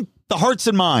win the hearts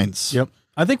and minds. Yep.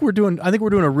 I think we're doing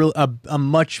a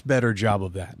much better job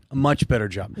of that. A much better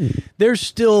job. There's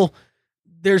still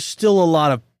a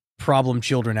lot of problem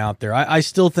children out there. I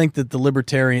still think that the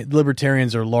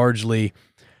libertarians are largely,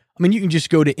 I mean, you can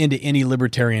just go into any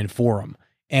libertarian forum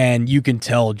and you can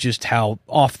tell just how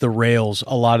off the rails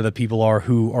a lot of the people are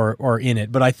who are in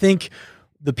it. But I think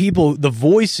the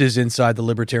voices inside the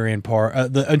libertarian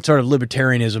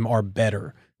libertarianism are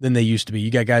better than they used to be.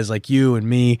 You got guys like you and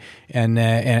me and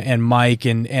Mike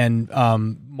and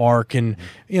Mark and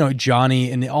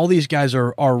Johnny, and all these guys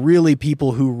are really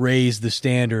people who raise the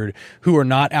standard, who are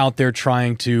not out there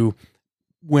trying to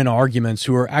win arguments,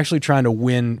 who are actually trying to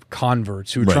win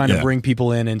converts, who are trying to bring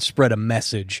people in and spread a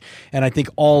message. And I think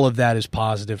all of that is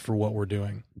positive for what we're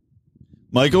doing.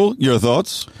 Michael, your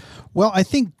thoughts? Well, I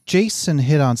think Jason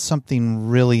hit on something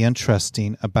really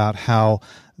interesting about how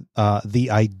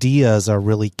the ideas are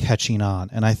really catching on.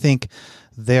 And I think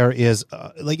there is,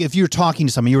 like, if you're talking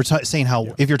to someone, you were saying how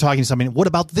if you're talking to somebody, what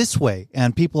about this way?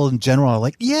 And people in general are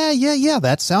like, yeah,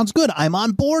 that sounds good. I'm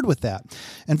on board with that.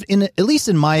 And at least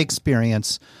in my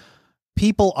experience,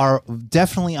 people are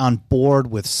definitely on board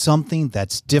with something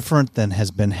that's different than has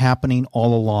been happening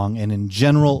all along. And in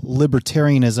general,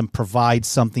 libertarianism provides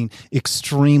something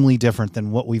extremely different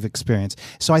than what we've experienced.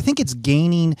 So I think it's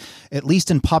gaining, at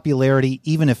least in popularity,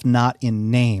 even if not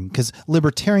in name, because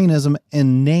libertarianism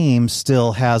in name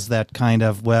still has that kind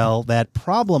of, that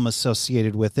problem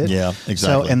associated with it. Yeah, exactly.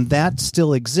 So, and that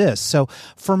still exists. So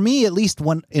for me, at least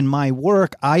when in my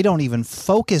work, I don't even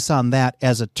focus on that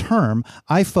as a term.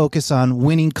 I focus on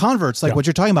winning converts, like what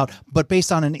you're talking about, but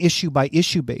based on an issue by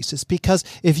issue basis. Because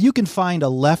if you can find a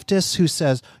leftist who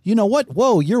says, you know what,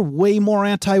 you're way more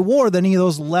anti-war than any of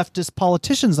those leftist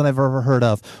politicians that I've ever heard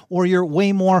of, or you're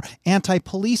way more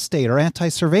anti-police state or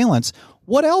anti-surveillance,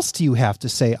 what else do you have to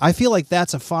say? I feel like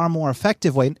that's a far more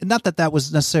effective way. Not that that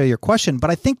was necessarily your question, but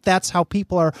I think that's how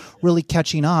people are really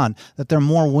catching on, that they're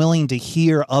more willing to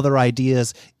hear other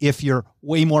ideas if you're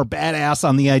way more badass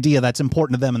on the idea that's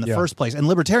important to them in the first place. And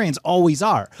libertarians always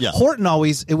are. Yeah. Horton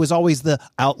it was always the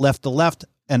out left the left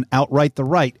and outright the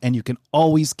right. And you can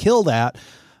always kill that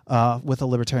with a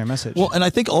libertarian message. Well, and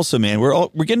I think also, man,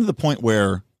 we're getting to the point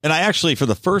where, and I actually, for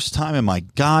the first time in my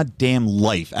goddamn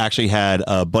life, actually had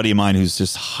a buddy of mine who's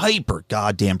just hyper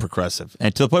goddamn progressive,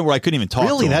 and to the point where I couldn't even talk to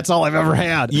him. Really? That's all I've ever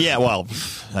had. Yeah, well,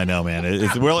 I know,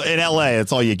 man. Well, in LA,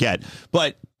 that's all you get.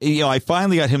 But I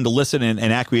finally got him to listen and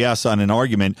acquiesce on an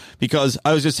argument, because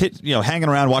I was just hanging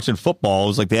around watching football. It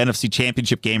was like the NFC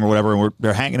Championship game or whatever, and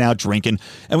they're hanging out drinking,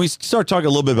 and we start talking a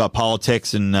little bit about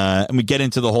politics, and we get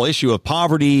into the whole issue of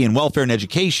poverty and welfare and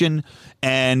education.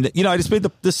 And I just made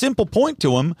the simple point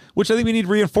to him, which I think we need to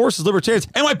reinforce as libertarians.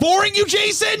 Am I boring you,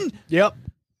 Jason? Yep.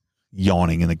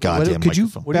 Yawning in the goddamn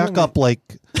microphone. Could you back up like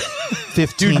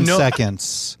 15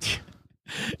 seconds?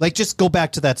 Like, just go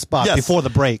back to that spot before the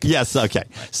break. Yes, okay.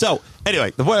 So,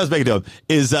 anyway, the point I was making to him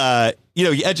is,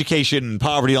 education,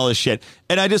 poverty, all this shit.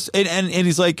 And I just, and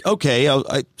he's like, okay.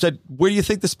 I said, where do you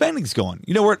think the spending's going?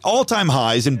 We're at all-time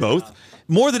highs in both,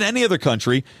 more than any other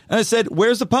country. And I said,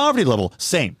 where's the poverty level?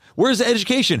 Same. Where's the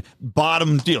education?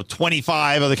 Bottom,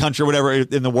 25 of the country, whatever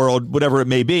in the world, whatever it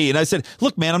may be. And I said,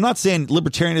 look, man, I'm not saying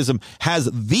libertarianism has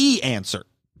the answer,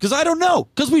 because I don't know,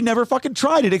 because we never fucking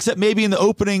tried it, except maybe in the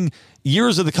opening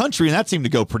years of the country, and that seemed to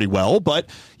go pretty well. But,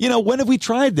 when have we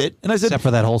tried it? And I said, except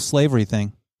for that whole slavery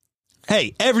thing.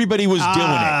 Hey, everybody was doing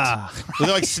it. They're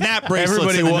like snap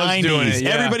bracelets in the 90s. Doing it, yeah.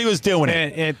 Everybody was doing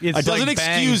it. It doesn't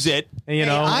excuse it.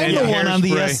 I'm the one on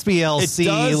the SPLC. It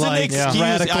doesn't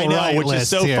excuse I know, which is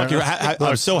so fucking.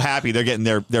 I'm so happy they're getting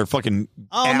their fucking.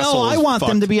 Oh no, I want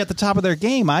them to be at the top of their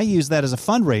game. I use that as a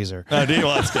fundraiser. Oh, do you?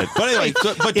 Well, that's good. But anyway,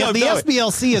 if the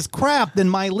SPLC is crap, then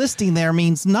my listing there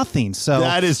means nothing. So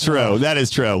that is true. That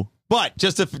is true. But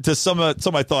just to sum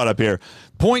my thought up here,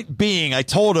 point being, I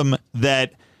told him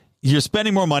that you're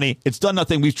spending more money. It's done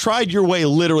nothing. We've tried your way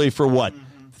literally for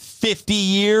 50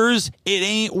 years? It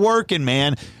ain't working,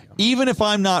 man. Even if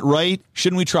I'm not right,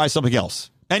 shouldn't we try something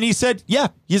else? And he said, yeah,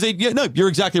 no, you're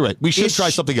exactly right. We should try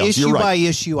something else. You're right. Issue by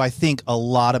issue, I think a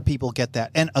lot of people get that.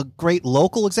 And a great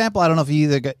local example, I don't know if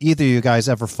either of you guys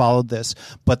ever followed this,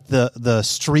 but the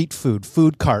street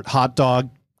food cart, hot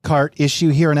dog cart issue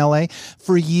here in LA.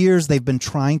 For years, they've been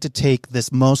trying to take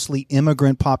this mostly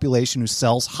immigrant population who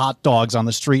sells hot dogs on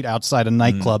the street outside of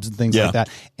nightclubs and things like that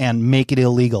and make it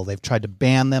illegal. They've tried to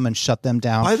ban them and shut them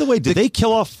down. By the way, did they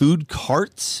kill off food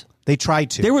carts? They tried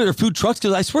to. They were their food trucks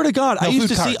because I swear to God, I used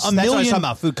to see a million. That's what I'm talking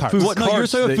about, food carts. No, you're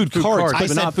talking about food carts. I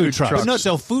said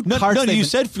food trucks. No, you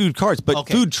said food carts, but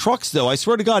food trucks, though. I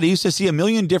swear to God, I used to see a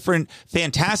million different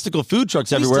fantastical food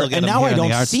trucks everywhere, and now I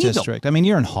don't see them. I mean,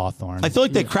 you're in Hawthorne. I feel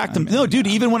like they cracked them. No, dude,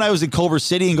 even when I was in Culver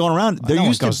City and going around, there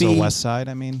used to be the West Side.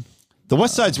 I mean, the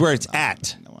West Side's where it's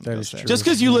at. That is true. Just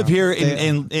because you live here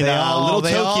in Little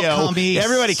Tokyo,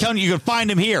 everybody come. You can find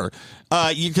them here.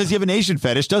 Because you have an Asian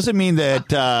fetish doesn't mean that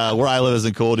where I live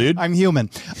isn't cool, dude. I'm human.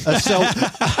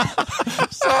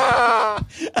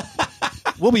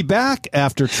 We'll be back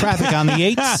after Traffic on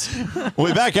the 8s. We'll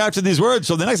be back after these words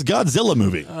from the next Godzilla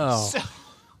movie. So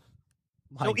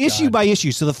issue by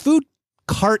issue. So the food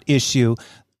cart issue,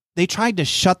 they tried to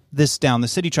shut this down. The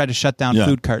city tried to shut down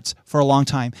food carts for a long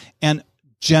time. And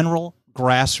general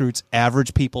grassroots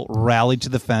average people rallied to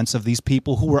the defense of these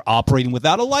people who were operating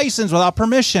without a license, without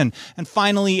permission. And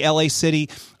finally, LA City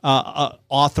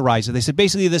authorized it. They said,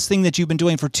 basically, this thing that you've been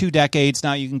doing for 2 decades,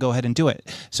 now you can go ahead and do it.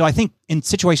 So I think in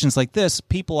situations like this,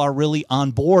 people are really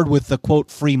on board with the, quote,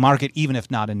 free market, even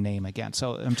if not in name again.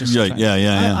 So I'm just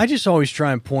I just always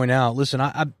try and point out, listen,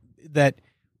 that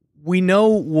we know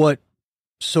what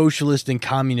socialist and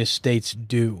communist states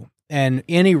do. And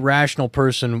any rational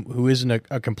person who isn't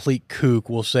a complete kook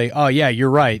will say, oh, yeah, you're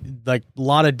right. Like, a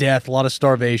lot of death, a lot of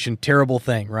starvation, terrible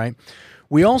thing, right?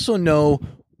 We also know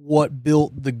what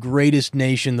built the greatest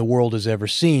nation the world has ever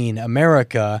seen,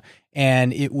 America,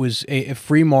 and it was a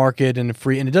free market and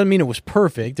and it doesn't mean it was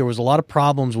perfect. There was a lot of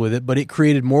problems with it, but it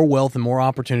created more wealth and more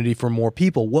opportunity for more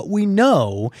people. What we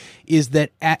know is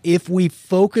that if we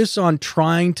focus on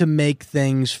trying to make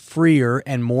things freer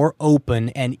and more open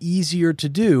and easier to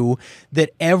do, that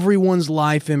everyone's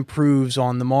life improves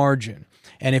on the margin.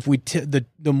 And if we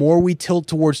the more we tilt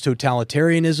towards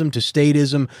totalitarianism, to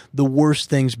statism, the worse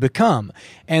things become.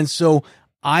 And so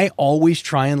I always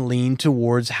try and lean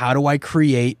towards how do I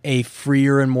create a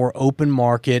freer and more open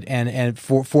market and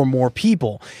for more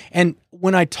people. And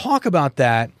when I talk about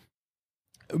that,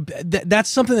 that's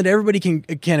something that everybody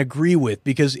can agree with,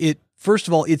 because first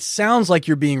of all, it sounds like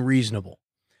you're being reasonable,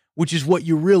 which is what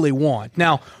you really want.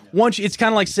 Now, it's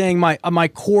kind of like saying my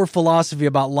core philosophy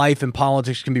about life and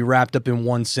politics can be wrapped up in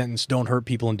one sentence: don't hurt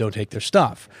people and don't take their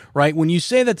stuff, right? When you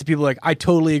say that to people, like, I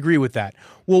totally agree with that.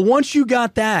 Well, once you've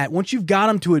got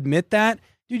them to admit that,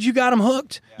 dude, you got them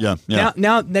hooked. Yeah.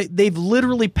 Now they've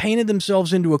literally painted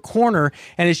themselves into a corner,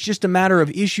 and it's just a matter of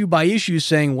issue by issue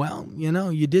saying, well,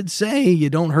 you did say you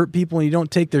don't hurt people and you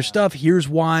don't take their stuff. Here's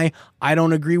why I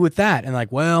don't agree with that. And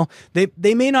like, well,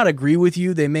 they may not agree with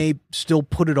you. They may still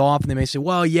put it off, and they may say,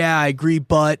 well, yeah, I agree,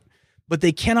 but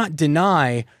they cannot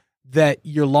deny that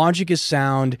your logic is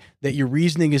sound, that your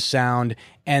reasoning is sound,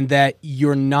 and that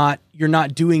you're not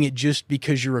doing it just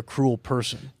because you're a cruel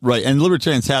person. Right, and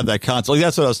libertarians have that concept. Like,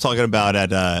 that's what I was talking about at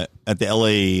the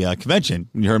LA convention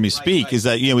when you heard me speak. Right. Is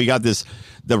that we got the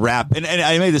rap, and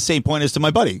I made the same point as to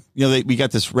my buddy. We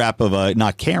got this rap of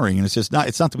not caring, and it's just not.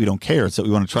 It's not that we don't care; it's that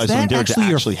we want to try something different to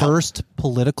actually help. Your first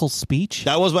political speech?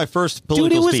 That was my first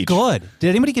political speech. Dude, it was good.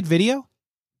 Did anybody get video?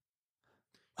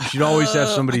 You should always have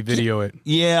somebody video it.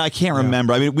 Yeah, I can't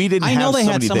remember. I mean, we didn't. I know they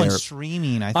had someone there.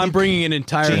 streaming. I'm bringing an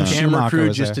entire camera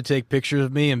crew just to take pictures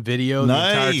of me and video the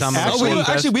entire time.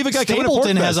 Actually, we have a guy coming to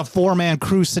Stapleton has a 4-man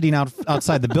crew sitting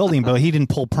outside the building, but he didn't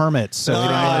pull permits, so so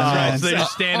they're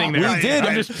just standing there. We did.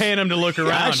 I'm just paying them to look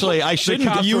around. Actually, I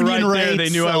shouldn't. The union rates. They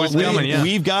knew I was coming. Yeah.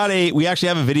 We actually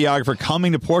have a videographer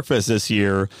coming to Porkfest this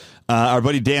year. Our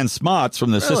buddy Dan Smots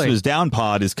from the Systems Down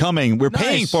Pod is coming. We're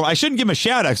paying for him. I shouldn't give him a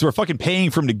shout out because we're fucking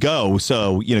paying for him to go.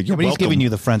 So, you're welcome. He's giving you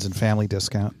the friends and family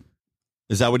discount.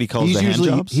 Is that what he calls the hand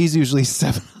jobs? He's usually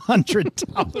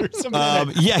 $700 a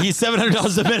minute. Yeah, he's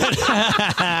 $700 a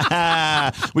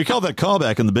minute. We call that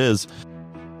callback in the biz.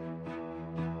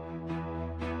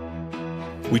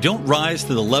 We don't rise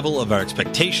to the level of our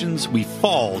expectations. We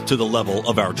fall to the level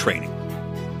of our training.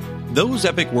 Those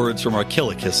epic words from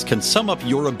Archilochus can sum up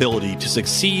your ability to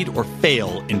succeed or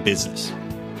fail in business.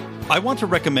 I want to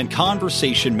recommend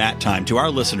Conversation Mat Time to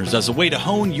our listeners as a way to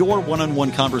hone your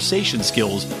one-on-one conversation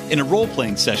skills in a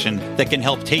role-playing session that can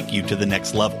help take you to the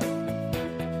next level.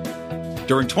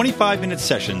 During 25-minute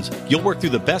sessions, you'll work through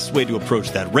the best way to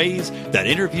approach that raise, that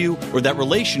interview, or that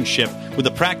relationship with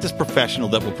a practiced professional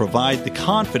that will provide the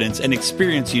confidence and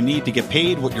experience you need to get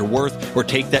paid what you're worth or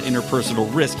take that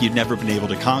interpersonal risk you've never been able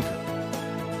to conquer.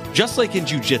 Just like in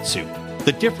jiu-jitsu,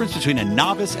 the difference between a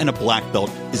novice and a black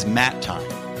belt is mat time.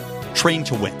 Train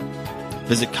to win.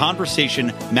 Visit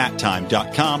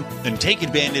conversationmattime.com and take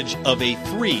advantage of a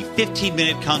free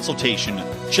 15-minute consultation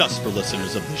just for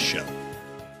listeners of this show.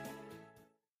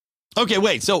 Okay,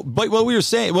 wait. So, but what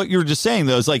you were just saying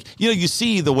though, is like, you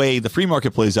see the way the free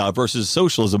market plays out versus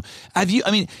socialism.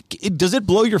 Does it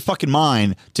blow your fucking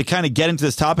mind to kind of get into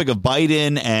this topic of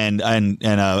Biden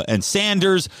and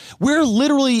Sanders? We're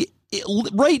literally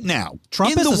right now,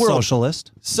 Trump is a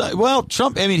socialist. Trump.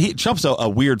 Trump's a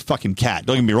weird fucking cat.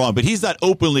 Don't get me wrong, but he's not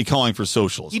openly calling for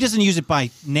socialism. He doesn't use it by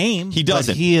name. He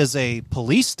doesn't. But he is a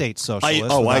police state socialist.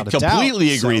 I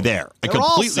completely agree there. I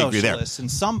completely agree there. In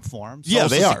some form. Yeah,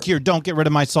 they are. Don't get rid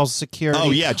of my Social Security.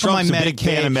 Oh yeah, Trump's a big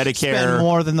fan of Medicare. Spend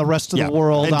more than the rest of the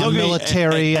world on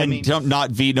military. And Trump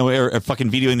not fucking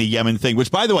vetoing the Yemen thing.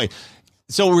 Which, by the way,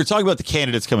 so we were talking about the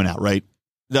candidates coming out, right?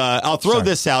 I'll throw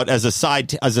this out as a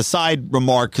side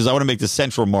remark because I want to make the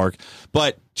central remark.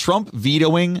 But Trump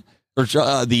vetoing or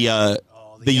the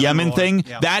Yemen thing,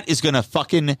 that is going to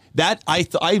fucking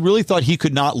I really thought he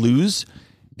could not lose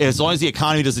as long as the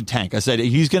economy doesn't tank. I said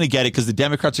he's going to get it because the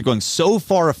Democrats are going so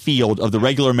far afield of the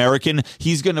regular American.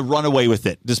 He's going to run away with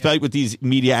it, despite what these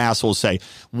media assholes say.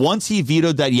 Once he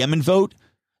vetoed that Yemen vote.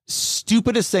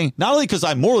 Stupidest thing, not only because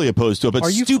I'm morally opposed to it, but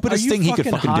stupidest thing he could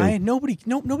fucking do.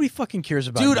 Nobody fucking cares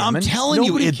about Dude, Yemen. I'm telling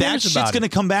you, that shit's going to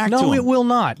come back to him. No, it will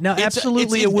not. No,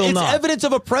 absolutely it will not. It's evidence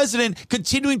of a president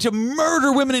continuing to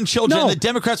murder women and children, and the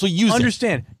Democrats will use it.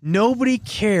 Understand, nobody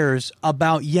cares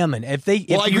about Yemen. I agree,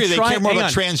 they care more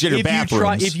about transgender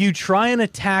bathrooms. If you try and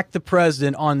attack the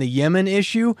president on the Yemen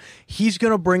issue, he's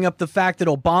going to bring up the fact that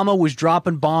Obama was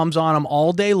dropping bombs on him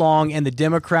all day long, and the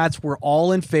Democrats were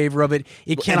all in favor of it.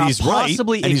 It cannot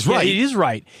possibly. It is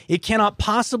right. It cannot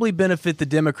possibly benefit the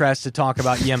Democrats to talk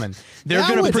about Yemen. They're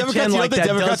going to pretend like that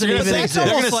doesn't even exist. They're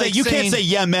going to say you can't say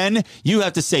Yemen. You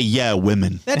have to say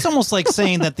women. That's almost like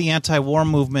saying that the anti-war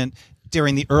movement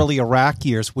during the early Iraq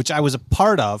years, which I was a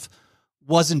part of,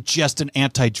 wasn't just an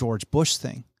anti-George Bush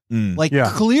thing.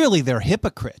 Clearly they're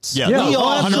hypocrites. Yeah,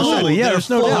 absolutely. Yeah, there's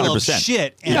no doubt. Of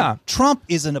shit. And Trump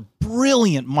is a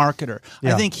brilliant marketer.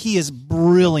 I think he is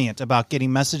brilliant about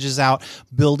getting messages out,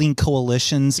 building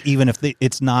coalitions, even if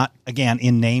it's not, again,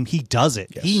 in name. He does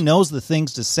it. Yes. He knows the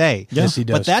things to say. Yes, he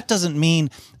does. But that doesn't mean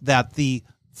that the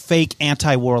fake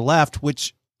anti-war left,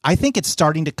 which I think it's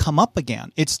starting to come up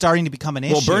again. It's starting to become an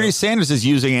issue. Well, Bernie Sanders is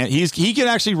using it. He can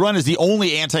actually run as the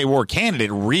only anti-war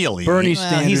candidate, really. Bernie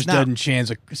Sanders doesn't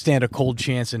stand a cold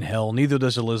chance in hell. Neither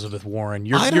does Elizabeth Warren.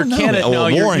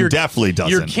 Warren definitely doesn't.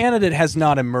 Your candidate has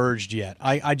not emerged yet.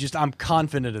 I'm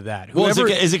confident of that. Well,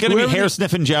 is it going to be hair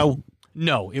sniffing Joe?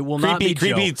 No, it will not be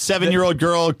creepy 7-year-old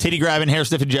girl, titty grabbing, hair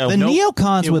sniffing Joe. The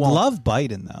neocons would love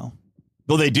Biden, though.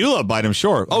 Well, they do love Biden, I'm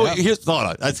sure. Oh, hold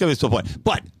on. That's going to be the point.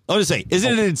 But I want to say,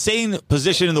 isn't it an insane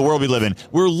position in the world we live in?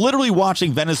 We're literally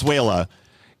watching Venezuela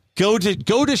go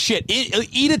to shit,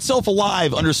 eat itself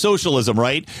alive under socialism,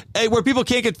 right? Where people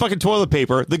can't get fucking toilet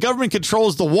paper. The government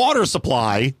controls the water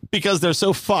supply because they're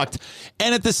so fucked.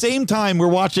 And at the same time, we're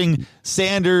watching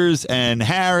Sanders and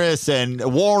Harris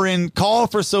and Warren call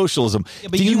for socialism. Yeah,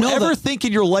 do you ever think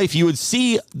in your life you would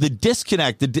see the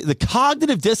disconnect, the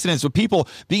cognitive dissonance with people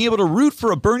being able to root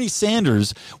for a Bernie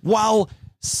Sanders while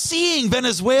seeing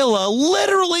Venezuela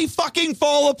literally fucking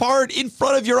fall apart in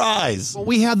front of your eyes? Well,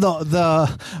 we had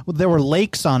there were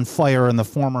lakes on fire in the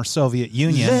former Soviet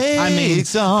Union.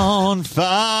 Lakes on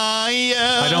fire.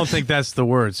 I don't think that's the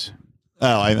words.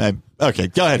 Oh, okay.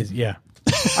 Go ahead. Yeah.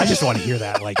 I just want to hear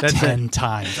that like 10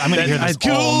 times. I'm going to hear this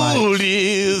all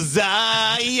night.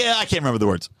 I can't remember the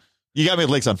words. You got me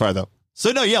with lakes on fire, though.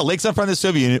 So, no, lakes on fire in the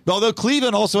Soviet Union. Although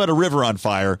Cleveland also had a river on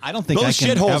fire. I don't think Both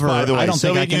shitholes, by the way. I don't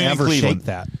think I can ever shake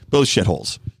that. Both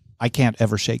shitholes. I can't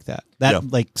ever shake that. That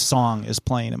song is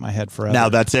playing in my head forever. Now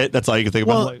that's it? That's all you can think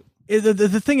about?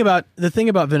 The thing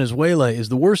about Venezuela is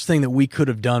the worst thing that we could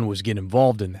have done was get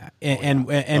involved in that and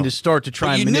to start to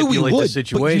try and manipulate the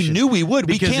situation. But you knew we would.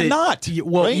 We cannot.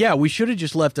 Right? We should have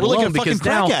just left it alone because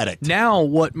now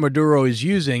what Maduro is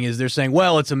using is they're saying,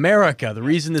 well, it's America. The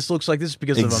reason this looks like this is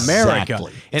because of America.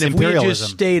 And if we just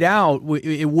stayed out,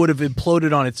 it would have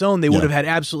imploded on its own. They would have had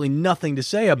absolutely nothing to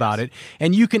say about it.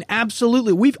 And you can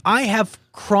absolutely I have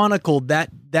chronicled that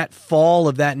fall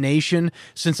of that nation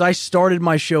since I started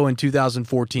my show in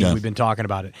 2014. We've been talking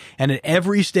about it. And at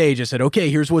every stage I said, okay,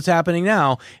 here's what's happening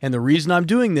now. And the reason I'm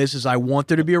doing this is I want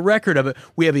there to be a record of it.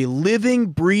 We have a living,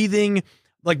 breathing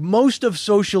Like most of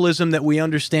socialism that we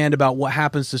understand about what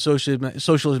happens to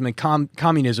socialism and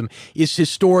communism is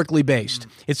historically based.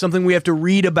 It's something we have to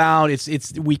read about.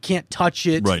 It's we can't touch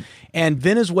it. Right. And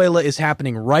Venezuela is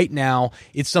happening right now.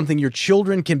 It's something your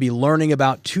children can be learning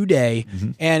about today,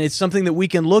 and it's something that we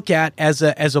can look at as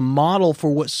a model for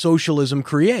what socialism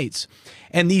creates.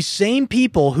 And these same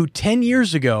people who 10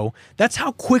 years ago, that's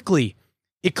how quickly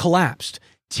it collapsed.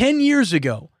 10 years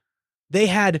ago, they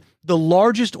had the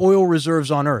largest oil reserves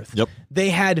on earth. Yep. They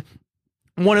had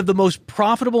one of the most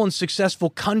profitable and successful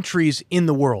countries in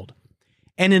the world.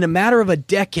 And in a matter of a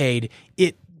decade,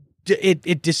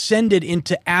 it descended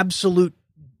into absolute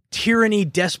tyranny,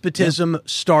 despotism,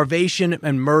 starvation,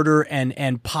 and murder,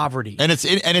 and poverty. And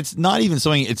it's not even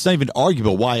something. It's not even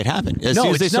arguable why it happened. As soon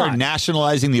as they started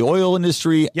nationalizing the oil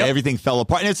industry, everything fell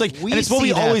apart. And it's like, and it's what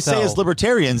we always say as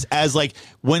libertarians, as like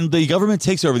when the government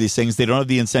takes over these things, they don't have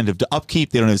the incentive to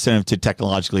upkeep. They don't have the incentive to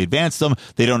technologically advance them.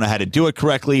 They don't know how to do it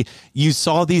correctly. You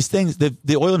saw these things, the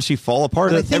oil industry fall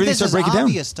apart. But Everything started breaking down.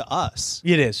 Obvious to us.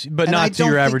 It is, but not to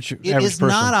your average person. It is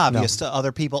not obvious to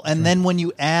other people. And then when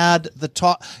you add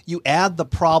the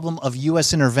problem of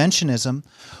U.S. interventionism,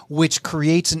 which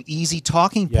creates an easy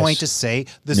talking point to say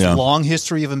this long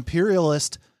history of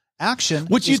imperialist action,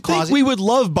 which you think we would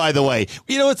love, by the way.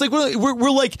 You know, it's like we're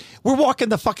walking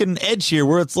the fucking edge here,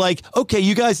 where it's like, okay,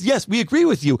 you guys, yes, we agree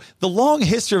with you. The long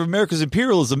history of America's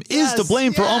imperialism is to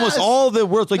blame for almost all the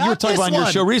world. Like you were talking about on your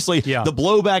show recently, the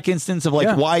blowback instance of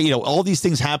why all these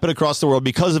things happen across the world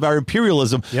because of our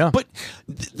imperialism. Yeah. But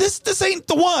this ain't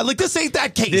the one. Like this ain't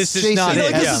that case. This is not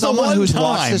it. This is someone who's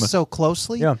watched this so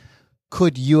closely. Yeah.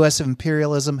 Could U.S.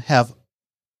 imperialism have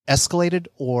escalated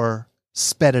or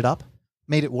sped it up?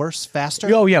 Made it worse, faster?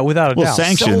 Oh, yeah, without a doubt.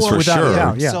 Sanctions for sure.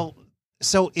 Doubt, yeah.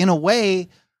 So in a way,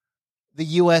 the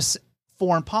U.S.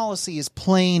 foreign policy is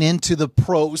playing into the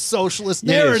pro-socialist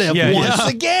narrative once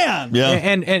again. Yeah,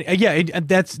 and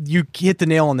that's, you hit the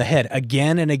nail on the head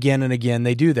again and again and again.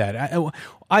 They do that.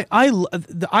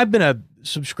 I've been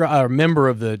a member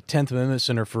of the 10th Amendment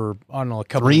Center for, I don't know, a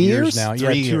couple of years now.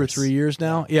 2 or 3 years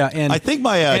now. Yeah, and I think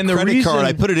my credit card,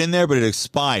 I put it in there, but it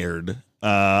expired.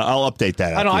 I'll update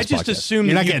that. I just assume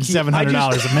you're not getting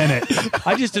 $700 a minute.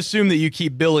 I just assume that you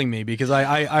keep billing me because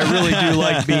I really do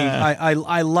like being.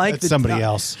 I like that's somebody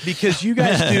else because you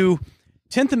guys do.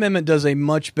 10th Amendment does a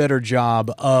much better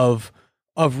job of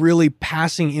really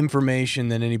passing information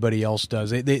than anybody else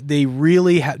does. They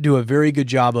really do a very good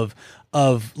job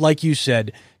of like you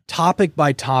said, topic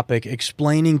by topic,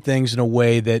 explaining things in a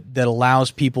way that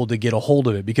allows people to get a hold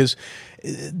of it. Because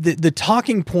the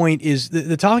talking point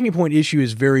issue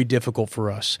is very difficult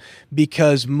for us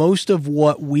because most of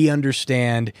what we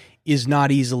understand is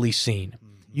not easily seen.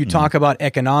 You talk about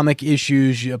economic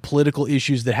issues, political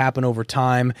issues that happen over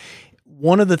time.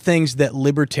 One of the things that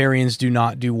libertarians do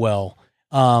not do well,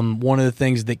 one of the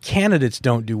things that candidates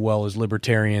don't do well as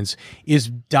libertarians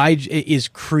is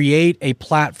create a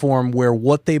platform where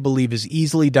what they believe is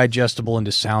easily digestible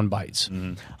into sound bites.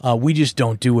 We just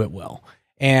don't do it well.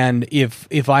 And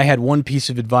if I had one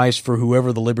piece of advice for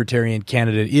whoever the libertarian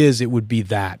candidate is, it would be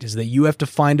that you have to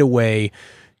find a way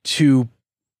to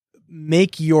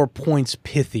make your points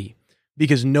pithy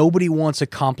because nobody wants a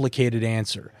complicated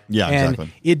answer. Yeah, and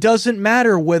exactly. It doesn't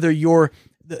matter whether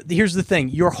here's the thing,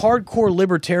 your hardcore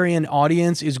libertarian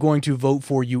audience is going to vote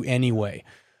for you anyway.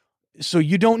 So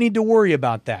you don't need to worry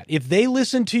about that. If they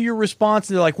listen to your response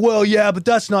and they're like, well, yeah, but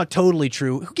that's not totally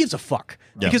true. Who gives a fuck?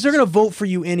 Yeah. Because they're going to vote for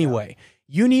you anyway.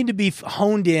 You need to be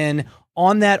honed in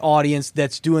on that audience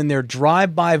that's doing their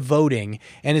drive-by voting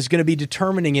and is going to be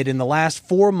determining it in the last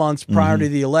 4 months prior to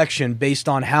the election based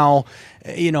on how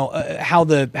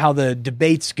the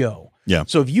debates go. Yeah.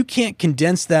 So if you can't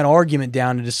condense that argument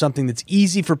down into something that's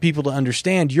easy for people to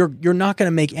understand, you're not going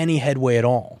to make any headway at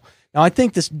all. Now, I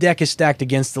think this deck is stacked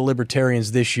against the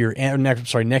libertarians this year,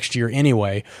 next year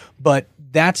anyway, but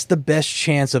that's the best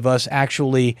chance of us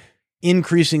actually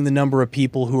increasing the number of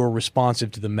people who are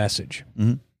responsive to the message.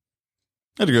 Mm-hmm.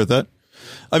 I'd agree with that.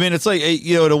 I mean, it's like,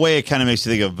 in a way, it kind of makes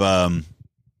you think of,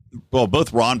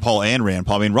 both Ron Paul and Rand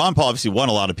Paul. I mean, Ron Paul obviously won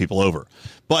a lot of people over,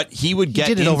 but he would get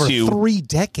into over 3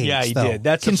 decades. Yeah, he though. did.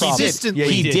 That's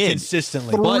consistently. He did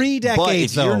consistently. 3 decades. But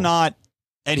if you're not,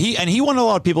 and he won a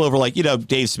lot of people over. Like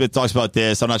Dave Smith talks about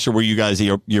this. I'm not sure where you guys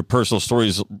your personal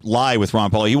stories lie with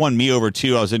Ron Paul. He won me over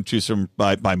too. I was introduced to him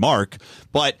by Mark,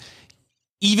 but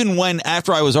even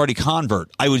after I was already convert,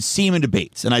 I would see him in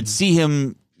debates and I'd see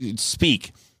him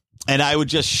speak. And I would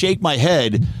just shake my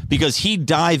head because he'd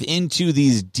dive into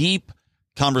these deep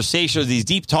conversations, these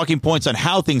deep talking points on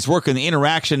how things work and the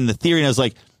interaction and the theory. And I was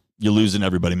like, You're losing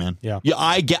everybody, man. Yeah.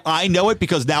 I know it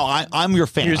because now I'm your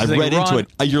fan. I've read into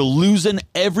it. You're losing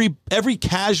every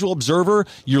casual observer.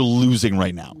 You're losing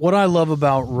right now. What I love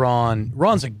about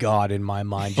Ron's a god in my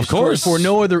mind. Of course. For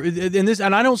no other in this,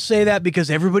 and I don't say that because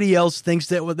everybody else thinks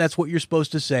that that's what you're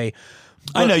supposed to say.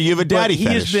 But, I know you have a daddy he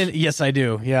fetish. has been. Yes, I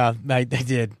do. Yeah, I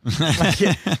did.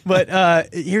 But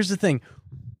here's the thing.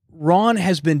 Ron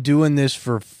has been doing this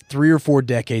for 3 or 4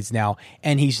 decades now,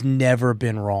 and he's never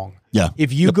been wrong. Yeah.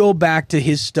 If you go back to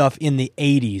his stuff in the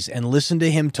 80s and listen to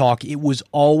him talk, it was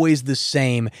always the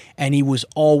same, and he was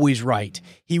always right.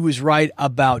 He was right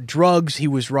about drugs. He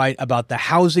was right about the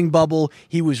housing bubble.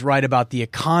 He was right about the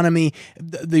economy.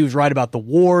 He was right about the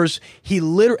wars. He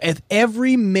literally, at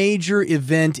every major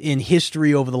event in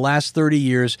history over the last 30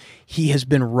 years, he has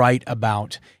been right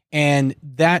about. And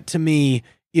that, to me,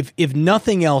 if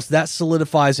nothing else, that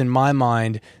solidifies in my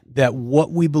mind that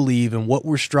what we believe and what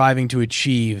we're striving to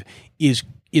achieve is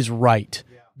right,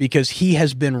 because he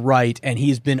has been right and he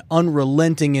has been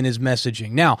unrelenting in his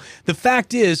messaging. Now, the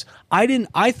fact is,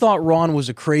 I thought Ron was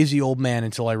a crazy old man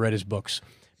until I read his books,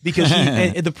 because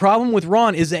the problem with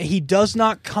Ron is that he does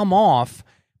not come off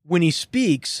when he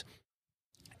speaks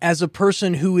as a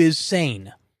person who is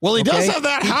sane. Well, he does have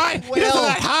that high. He does have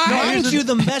that high. Mind you,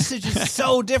 the message is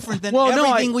so different than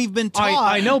everything we've been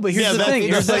taught. I know, but here's the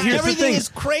thing. Everything is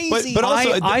crazy. But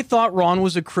also, I thought Ron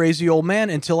was a crazy old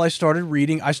man until I started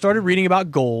reading. I started reading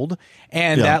about gold,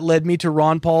 and that led me to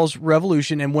Ron Paul's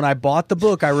Revolution. And when I bought the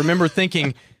book, I remember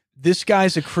thinking, this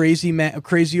guy's a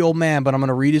crazy old man, but I'm going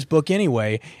to read his book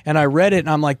anyway. And I read it,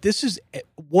 and I'm like, this is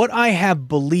what I have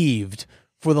believed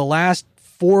for the last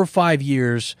 4 or 5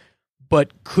 years,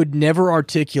 but could never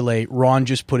articulate. Ron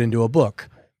just put into a book.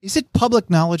 Is it public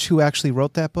knowledge who actually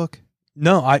wrote that book?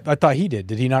 No, I thought he did.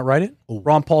 Did he not write it?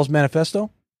 Ron Paul's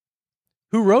Manifesto?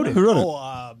 Who wrote it? Who wrote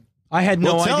it? I had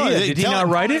no idea. Did he not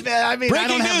write it? I mean,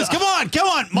 breaking news! Come on,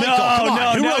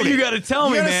 Michael! No, you got to tell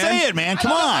me, you man. Say it, man.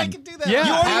 Come on. I can do that.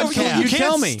 Yeah, you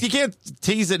tell me. You can't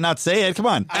tease it, not say it. Come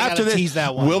on. After this, tease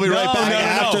that one. We'll be right back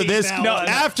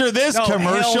after this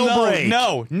commercial break.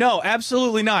 No,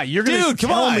 absolutely not. You're going to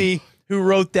tell me who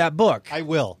wrote that book. I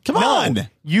will. Come on.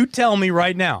 You tell me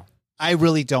right now. I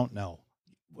really don't know.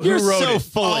 You're so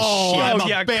full of shit. I'm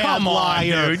a bad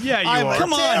liar. Dude. Yeah, you are.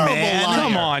 Come on, man.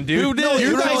 Come on, dude.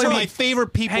 You guys are my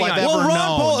favorite people I've ever known. Well,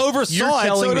 Ron Paul oversaw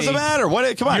it, so it doesn't matter.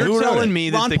 Come on. You're telling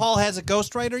me that Ron Paul has a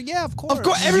ghostwriter? Yeah, of course. Of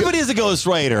course. Everybody is a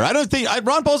ghostwriter. I don't think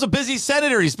Ron Paul's a busy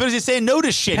senator. He's busy saying no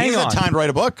to shit. He doesn't have time to write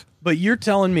a book. But you're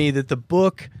telling me that the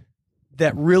book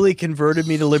that really converted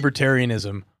me to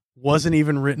libertarianism wasn't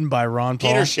even written by Ron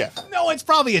Paul? Peter Schiff. No, it's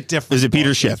probably a different book. Is it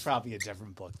Peter Schiff? It's probably a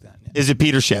different book then. Yeah. Is it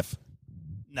Peter Schiff?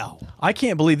 No. I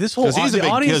can't believe this whole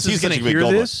audience is going to hear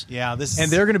this. Yeah, and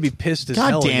they're going to be pissed as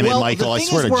hell. God damn it, well, Michael. The I thing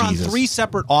swear is, to we're Jesus. on 3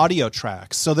 separate audio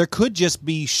tracks, so there could just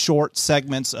be short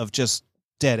segments of just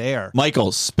dead air.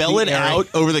 Michael, spell it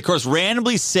out over the course.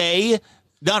 Randomly say,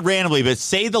 not randomly, but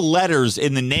say the letters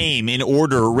in the name in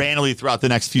order randomly throughout the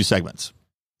next few segments.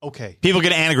 Okay. People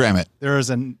can anagram it. There's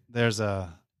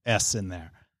a S in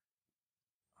there.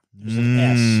 There's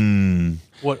an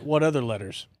S. What other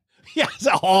letters? Yes,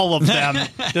 all of them.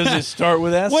 Does it start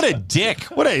with S? What a dick.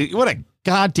 What a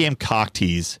goddamn cock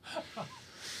tease.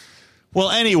 Well,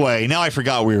 anyway, now I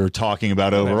forgot we were talking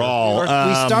about overall.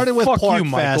 We started with Pork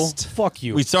Fest. Fuck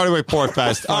you. We started with Pork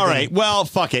Fest. All right. Well,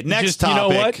 fuck it. Next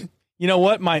topic. You know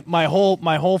what? My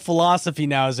whole philosophy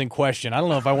now is in question. I don't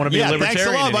know if I want to be a libertarian. Thanks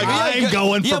a lot, Michael. I'm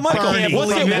going for Michael, Bernie.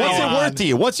 what's it worth to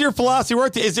you? What's your philosophy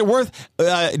worth to you? Is it worth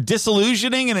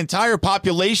disillusioning an entire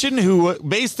population who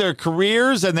base their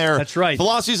careers and their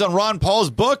philosophies on Ron Paul's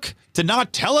book to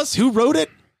not tell us who wrote it?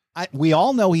 We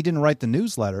all know he didn't write the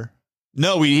newsletter.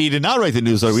 No, he did not write the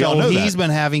newsletter. We all know that. So he's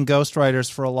been having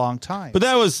ghostwriters for a long time. But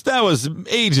that was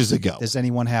ages ago. Does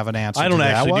anyone have an answer? I don't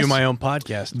actually do my own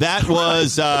podcast. That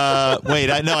was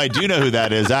I do know who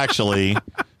that is actually.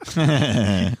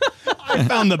 I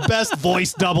found the best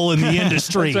voice double in the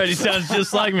industry. That's right. He sounds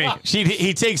just like me.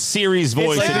 He takes Siri's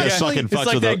voice and just fucking fucks with it. It's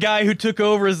like that guy who took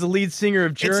over as the lead singer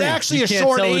of Journey. It's actually a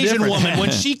short Asian woman.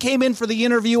 When she came in for the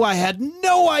interview, I had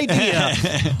no idea.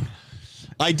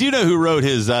 I do know who wrote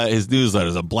his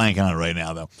newsletters. I'm blanking on it right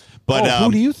now, though. But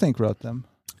who do you think wrote them?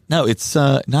 No, it's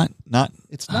not.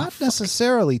 It's not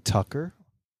necessarily Tucker.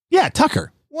 Yeah,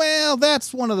 Tucker. Well,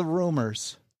 that's one of the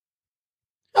rumors.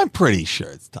 I'm pretty sure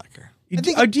it's Tucker.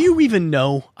 Do you even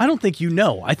know? I don't think you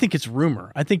know. I think it's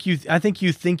rumor. I think you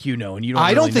think you know, and you don't.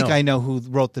 I don't think know. I know who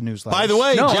wrote the newsletter. By the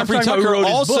way, Jeffrey Tucker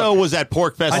also was at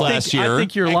PorcFest last year. I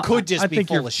think you're. I could just be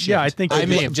full of shit. Yeah, I think I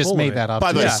may have just made that up.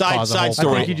 By the way, side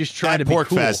story. I think you just try to be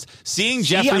PorcFest. cool. Seeing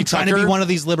Jeffrey Tucker, I'm trying to be one of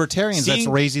these libertarians that's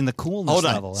raising the coolness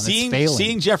level, and it's failing.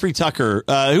 Seeing Jeffrey Tucker,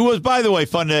 who was, by the way,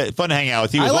 fun to hang out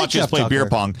with. He was watching us play beer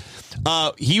pong.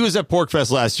 He was at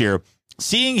PorcFest last year.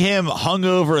 Seeing him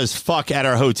hungover as fuck at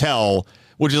our hotel,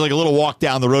 which is like a little walk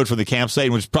down the road from the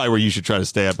campsite, which is probably where you should try to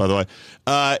stay at, by the way.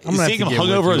 Seeing him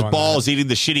hungover as balls eating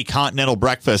the shitty continental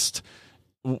breakfast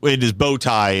in his bow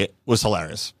tie was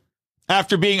hilarious.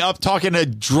 After being up talking to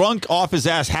drunk off his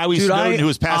ass Howie Snowden, who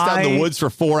was passed out in the woods for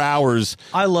 4 hours.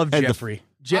 I love Jeffrey.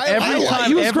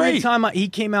 Every time he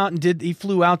came out and he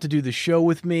flew out to do the show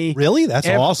with me. Really? That's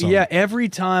awesome. Yeah, every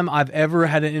time I've ever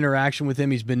had an interaction with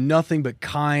him, he's been nothing but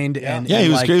kind and he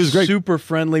was great. Super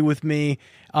friendly with me.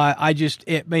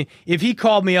 If he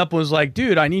called me up and was like,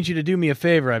 dude, I need you to do me a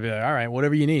favor, I'd be like, all right,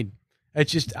 whatever you need. It's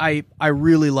just, I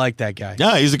really like that guy.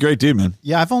 Yeah, he's a great dude, man.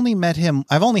 Yeah, I've only met him.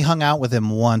 I've only hung out with him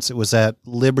once. It was at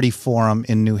Liberty Forum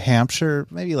in New Hampshire,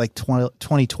 maybe like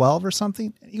 2012 or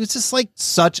something. He was just like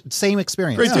same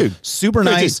experience. Great dude. Super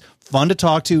nice, fun to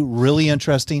talk to, really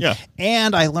interesting. Yeah.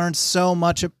 And I learned so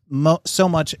much in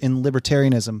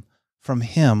libertarianism from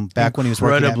him back when he was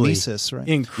working at Mises. Right?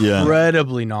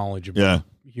 Incredibly knowledgeable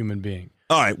human being.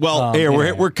 All right. Well,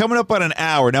 we're coming up on an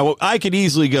hour. Now, I could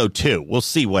easily go 2. We'll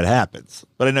see what happens.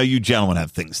 But I know you gentlemen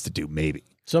have things to do, maybe.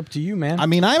 It's up to you, man. I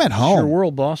mean, I'm at home. It's your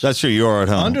world, boss. That's true. You are at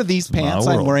home. Under these pants,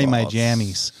 I'm wearing my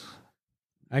jammies.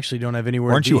 I actually don't have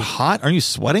anywhere Aren't to be. you hot? Aren't you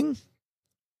sweating?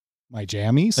 My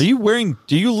jammies? Are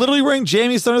you literally wearing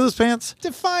jammies under those pants?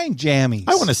 Define jammies.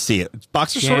 I want to see it.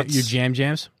 Boxer shorts? Your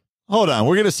jams? Hold on.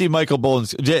 We're going to see Michael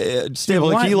Boland's...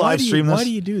 Stable, can you live stream this? Why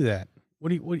do you do that? What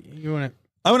do you want to...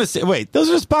 I want to say, wait, those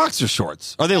are just boxer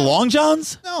shorts. Are they long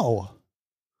johns? No.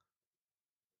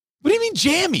 What do you mean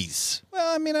jammies?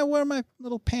 Well, I mean, I wear my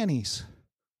little panties.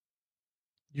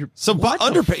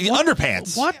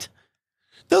 Underpants. What?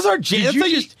 Those are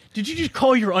jammies. Did you just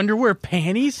call your underwear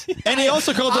panties? And he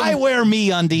also called them... I wear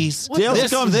MeUndies.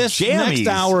 This next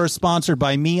hour is sponsored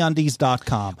by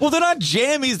MeUndies.com. Well, they're not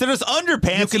jammies. They're just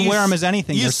underpants. You can wear them as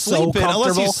anything. They're so comfortable.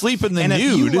 Unless you sleep in the nude. And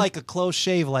if you like a close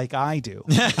shave like I do.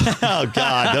 Oh,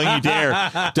 God. Don't you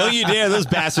dare. Don't you dare. Those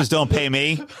bastards don't pay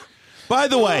me. By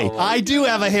the way, I do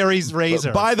have a Harry's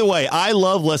razor. By the way, I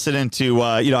love listening to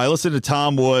I listen to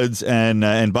Tom Woods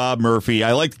and Bob Murphy.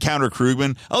 I like Counter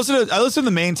Krugman. I listen to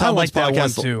the main Tom Woods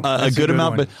podcast too. A good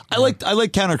amount, but I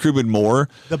like Counter Krugman more.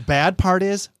 The bad part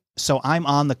is, so I'm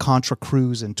on the Contra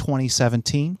Cruise in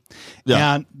 2017,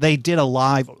 and they did a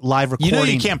live recording. You know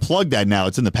you can't plug that now.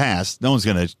 It's in the past. No one's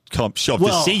going to show up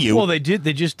to see you. Well, they did.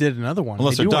 They just did another one.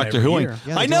 Unless they're Doctor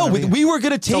Whoing. I know. We were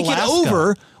going to take it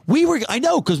over. I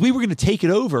know, because we were going to take it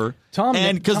over, Tom,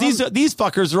 and because these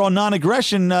fuckers are all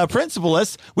non-aggression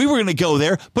principalists, we were going to go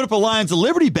there, put up a Lions of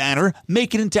Liberty banner,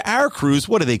 make it into our cruise.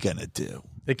 What are they going to do?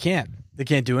 They can't. They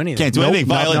can't do anything. Can't do anything.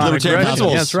 Violate libertarian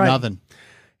principles. Yeah, that's right. Nothing.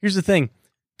 Here's the thing: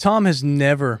 Tom has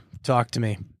never talked to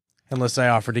me unless I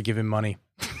offer to give him money.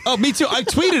 Oh, me too. I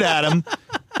tweeted at him,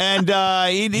 and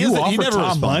he never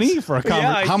Tom money for a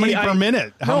conversation. How many per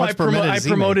minute? How much per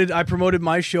minute? I promoted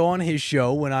my show on his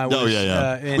show when I was. Oh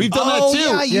yeah. We've done that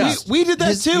too. We did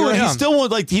that too, and he still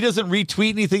won't he doesn't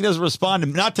retweet anything, doesn't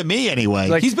respond, not to me anyway.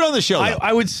 Like, he's been on the show.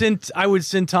 I would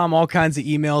send Tom all kinds of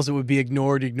emails that would be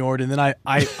ignored, and then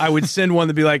I would send one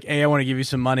to be like, "Hey, I want to give you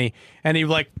some money," and he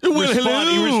like he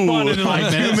responded in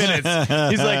like 2 minutes.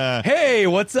 He's like, "Hey,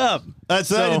 what's up?"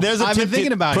 There's a I've been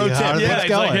thinking about pro you. Tip. Yeah,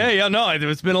 he's like, hey, no,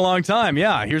 it's been a long time.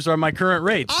 Yeah, here's my current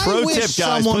rates. Pro tip,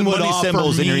 guys, put money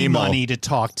symbols in your email. Money to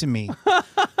talk to me.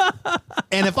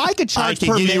 And if I could charge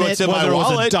per minute, what's in my whether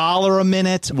wallet, it was $1 a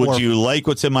minute, would you like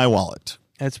what's in my wallet?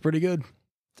 That's pretty good.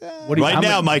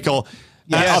 Michael,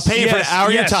 I'll pay you for an hour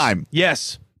of your time.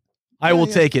 Yes, I will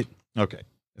take it. Okay,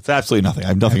 it's absolutely nothing. I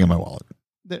have nothing in my wallet.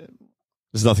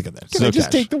 There's nothing in there. Can I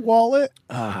just take the wallet?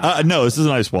 No, this is a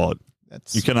nice wallet.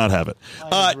 You cannot have it.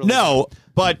 No,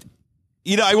 but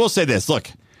I will say this. Look,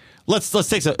 let's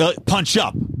take a punch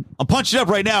up. I'm punching up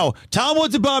right now. Tom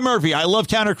Woods and Bob Murphy. I love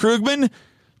Counter Krugman.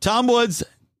 Tom Woods,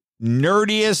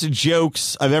 nerdiest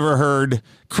jokes I've ever heard.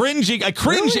 Cringing. I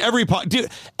cringe every dude.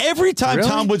 Every time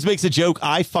Tom Woods makes a joke,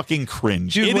 I fucking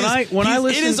cringe. Dude, when I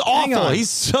listen, it is awful. He's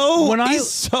so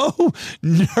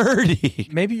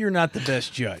nerdy. Maybe you're not the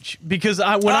best judge because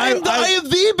I am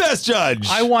the best judge.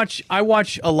 I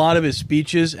watch a lot of his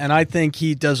speeches, and I think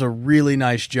he does a really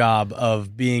nice job of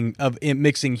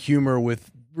mixing humor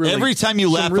with. Really, every time you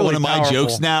laugh at one of my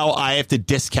jokes now, I have to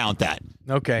discount that.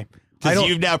 Okay. Because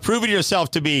you've now proven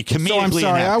yourself to be comedically So I'm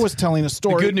sorry, inept. I was telling a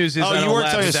story. The good news is you were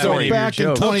telling a story back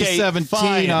in 2017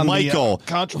 fine, on Michael. the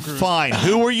Contra Cruise. Fine.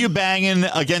 Who were you banging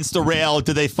against the rail?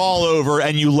 Did they fall over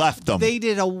and you left them? They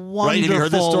did a Right? Have you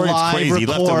heard this wonderful story? It's live crazy. He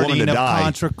left a woman recording to of die.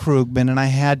 Contra Krugman, and I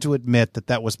had to admit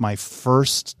that was my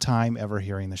first time ever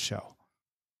hearing the show.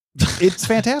 It's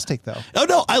fantastic, though. Oh,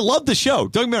 no. I love the show.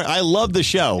 Don't get me wrong. I love the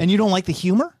show. And you don't like the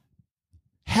humor?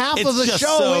 Half it's of the just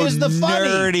show so is the funny.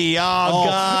 Nerdy. Oh,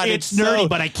 God. It's nerdy, so,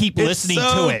 but I keep listening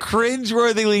so to it.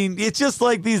 Cringeworthy. It's just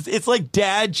like these. It's like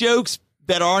dad jokes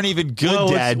that aren't even good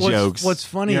dad jokes. What's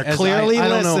funny? You're as clearly I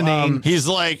don't know, listening. He's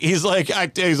like,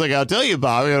 I'll tell you,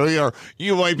 Bob.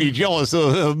 You might be jealous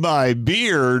of my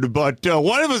beard, but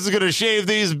one of us is going to shave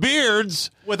these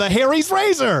beards With a Harry's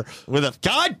razor. with a.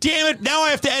 God damn it! Now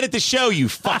I have to edit the show. You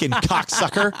fucking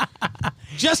cocksucker!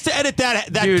 Just to edit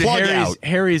that Dude, plug out.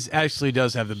 Harry's actually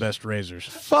does have the best razors.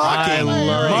 Fucking I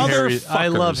love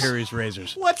motherfuckers. Harry's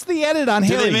razors. What's the edit on Do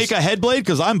Harry's? they make a head blade?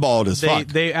 Because I'm bald as fuck.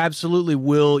 They absolutely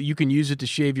will. You can use it to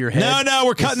shave your head. No,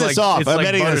 we're cutting It's this off. it's I'm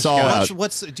editing this all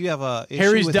butterscotch. out. Do you have a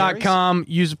issue with Harrys.com.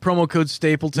 Use the promo code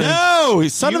Stapleton. No,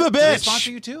 son of a Do they bitch.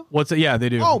 sponsor you too? What's it? Yeah, they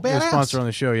do. Oh, They're a badass. sponsor on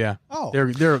the show. Yeah. Oh. they're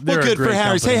Well, a good for great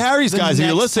Harry's. company. Hey, Harry's guys, if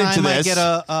you're listening to Next time this, I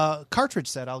get a cartridge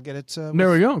set, I'll get it.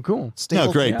 There we go. Cool. Stapleton.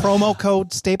 No, great. Promo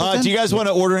code Stapleton. do you guys want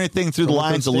to order anything through the Promo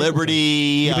Lions of code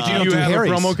Liberty? Stapleton. Do don't you do have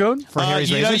Harry's. a promo code? For Harry's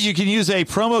you know, razors? you can use a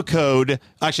promo code.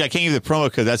 Actually, I can't use the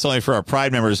promo code. That's only for our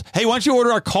Pride members. Hey, why don't you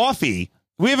order our coffee?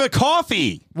 We have a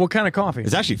coffee. What kind of coffee?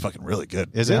 It's actually fucking really good.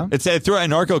 Is it? It's through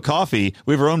Anarcho Coffee.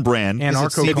 We have our own brand.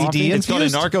 Anarcho CBD coffee? It's called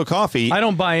infused? Anarcho Coffee. I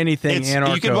don't buy anything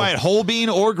Anarcho. You can buy it whole bean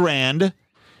or grand.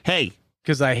 Hey,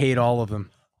 because I hate all of them.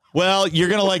 well, you're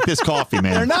going to like this coffee,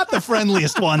 man. They're not the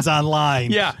friendliest ones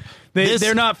online. Yeah.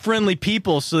 They're not friendly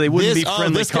people, so they wouldn't be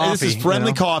friendly coffee. This is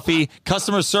friendly coffee.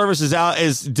 Customer service is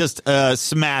just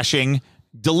smashing.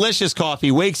 Delicious coffee.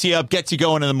 Wakes you up, gets you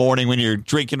going in the morning when you're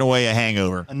drinking away a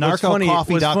hangover.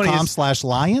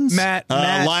 NarcoCoffee.com/Lions. Matt,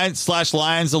 Lions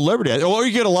of Liberty. Or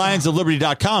you go to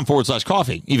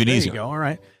lionsofliberty.com/coffee, even there easier. you go. All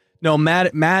right. No,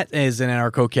 Matt is an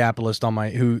anarcho-capitalist on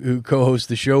who co-hosts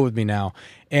the show with me now,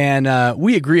 and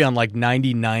we agree on like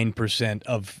 99%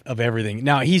 of everything.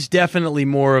 Now he's definitely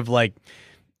more of like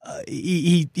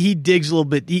he digs a little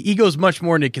bit. He goes much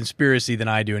more into conspiracy than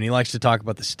I do, and he likes to talk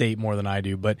about the state more than I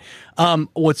do. But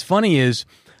what's funny is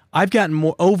I've gotten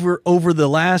more over the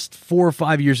last 4 or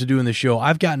 5 years of doing the show.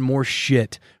 I've gotten more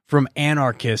shit from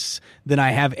anarchists than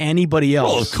I have anybody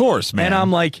else. Well, of course, man. And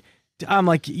I'm like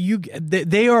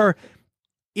they are.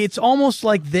 It's almost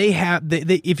like they have.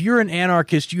 If you're an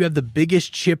anarchist, you have the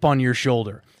biggest chip on your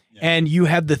shoulder, and you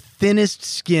have the thinnest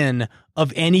skin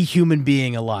of any human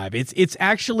being alive. It's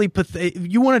actually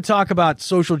you want to talk about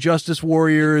social justice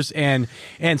warriors and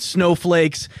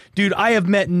snowflakes, dude. I have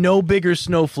met no bigger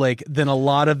snowflake than a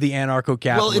lot of the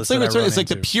anarcho-capitalists. Well, it's like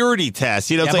the purity test.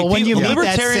 You know, it's but like when you meet that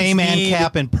libertarians same need-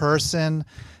 ANCAP in person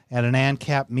at an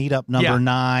ANCAP meetup number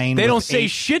 9, They with don't say 8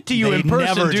 shit to you they in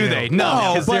person, never do they?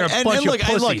 No, because they're a bunch of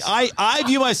pussies. I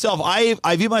view myself.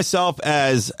 I view myself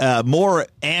as more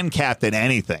ANCAP than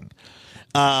anything.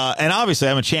 And obviously,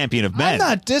 I'm a champion of men. I'm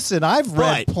not dissing. I've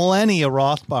read plenty of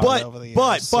Rothbard over the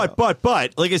years. But,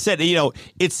 like I said, you know,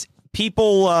 it's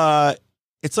people.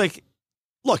 It's like,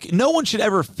 look, no one should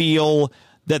ever feel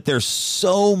that there's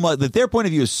so much that their point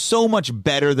of view is so much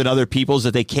better than other people's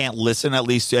that they can't listen at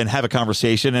least and have a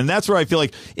conversation. And that's where I feel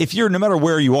like if you're, no matter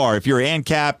where you are, if you're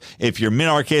ANCAP, if you're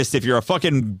minarchist, if you're a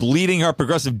fucking bleeding heart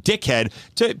progressive dickhead,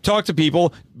 to talk to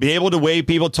people, be able to weigh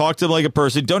people, talk to them like a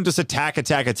person. Don't just attack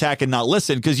and not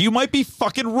listen, because you might be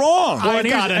fucking wrong. Look,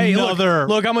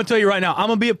 I'm gonna tell you right now. I'm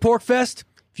gonna be at Porkfest.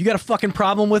 If you got a fucking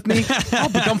problem with me,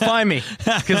 come find me,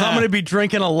 because I'm going to be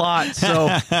drinking a lot. So,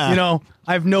 you know,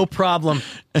 I have no problem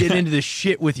getting into the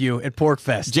shit with you at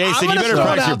Porkfest. Jason, you better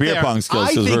practice your beer pong skills.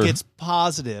 I think it's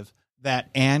positive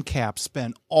that ANCAP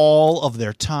spend all of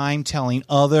their time telling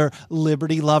other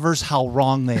liberty lovers how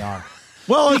wrong they are.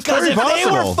 Well, because if they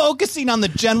were focusing on the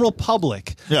general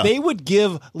public, they would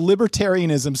give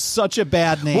libertarianism such a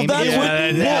bad name. Well, it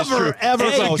would never, ever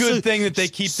It's go. a good thing that they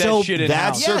keep that shit in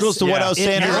that house. circles to what I was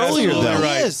saying earlier,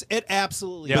 though. It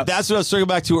absolutely is. But that's what I was talking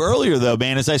back to earlier, though,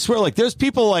 man, is I swear, like, there's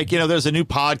people like, you know, there's a new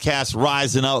podcast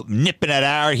rising up, nipping at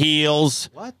our heels.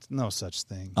 What? No such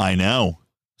thing. I know.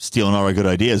 Stealing all our good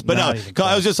ideas. But Not no, even close.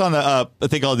 I was just on the, I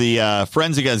think, on the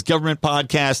Friends Against Government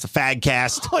podcast, the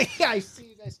Fagcast. Oh, yeah, I see.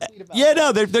 About yeah,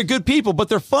 no, they're good people, but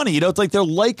they're funny. You know, it's like they're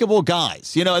likable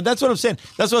guys. You know, and that's what I'm saying.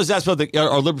 That's what I was asking about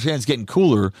our libertarians getting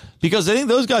cooler, because I think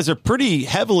those guys are pretty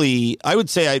heavily, I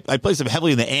would say I place them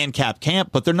heavily in the ANCAP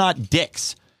camp, but they're not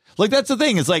dicks. Like, that's the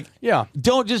thing. It's like,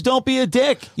 don't be a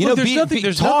dick.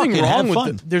 There's nothing wrong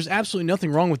with there's absolutely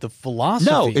nothing wrong with the philosophy.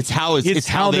 No, it's how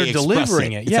they're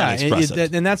delivering it. Yeah,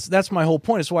 and that's my whole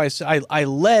point. It's why I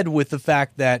led with the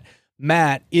fact that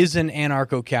Matt is an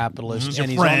anarcho-capitalist,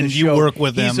 and he's friend. on the show. You work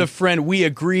with him. He's a friend. We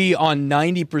agree on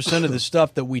 90% of the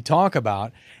stuff that we talk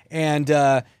about, and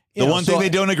the one thing they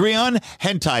don't agree on,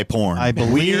 hentai porn. I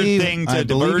believe, weird thing to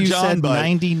diverge on, but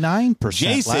 99%.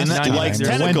 Jason likes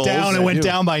tentacles. It went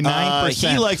down by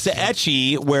 9%. He likes the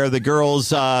ecchi where the girls'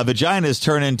 vaginas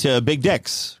turn into big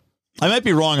dicks. I might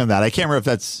be wrong on that. I can't remember if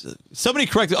that's somebody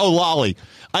corrected. Oh, lolly.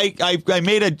 I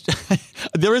made a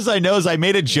I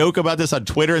made a joke about this on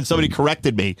Twitter, and somebody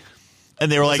corrected me, and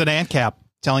they were like, "It's an ANCAP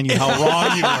telling you how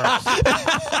wrong you were."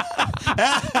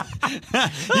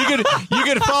 You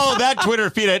could follow that Twitter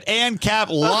feed at ANCAP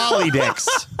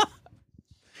Lollydicks.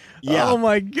 Yeah. Oh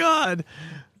my God.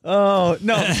 Oh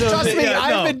no! Trust me,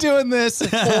 I've been doing this So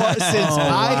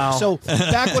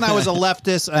back when I was a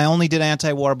leftist, I only did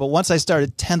anti-war. But once I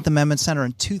started 10th Amendment Center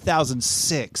in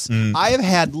 2006, I have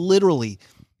had literally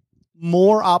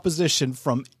more opposition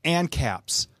from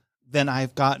ANCAPs than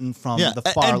I've gotten from the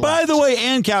far left. And by the way,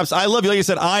 ANCAPs, I love you. Like I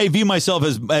said, I view myself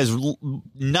as 99%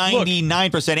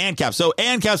 ANCAP. So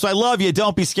ANCAPs, I love you.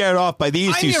 Don't be scared off by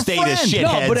these two statist shitheads.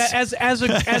 No, but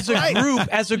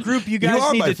as a group, you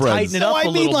guys need to tighten it up a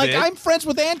little bit. I'm friends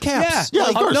with ANCAPs. Yeah,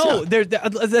 of course.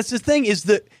 That's the thing is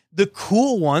that the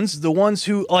cool ones, the ones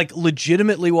who like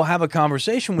legitimately will have a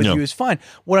conversation with you is fine.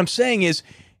 What I'm saying is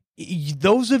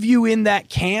those of you in that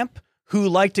camp who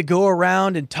like to go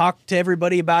around and talk to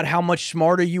everybody about how much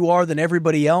smarter you are than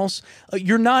everybody else,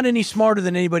 you're not any smarter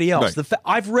than anybody else. Right.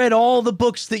 I've read all the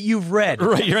books that you've read.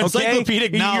 Right, your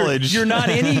encyclopedic knowledge. You're not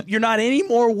any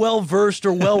more well versed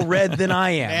or well read than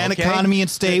I am. And Economy and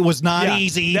State was not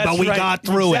easy, but we got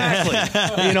through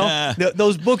it.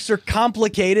 Those books are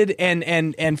complicated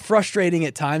and frustrating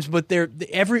at times, but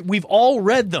we've all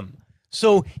read them.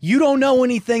 So you don't know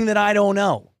anything that I don't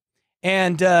know.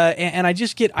 And I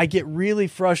get really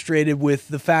frustrated with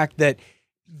the fact that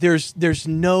there's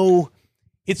no.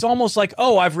 It's almost like,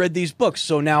 oh, I've read these books,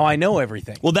 so now I know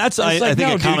everything. Well, that's I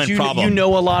think a common problem. You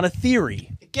know a lot of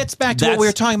theory. It gets back to what we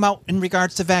were talking about in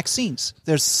regards to vaccines.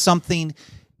 There's something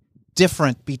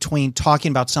different between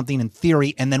talking about something in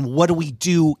theory and then what do we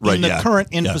do in the current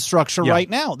infrastructure right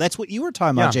now. That's what you were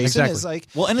talking about, Jason. Exactly. Is like,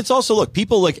 well, and it's also, look,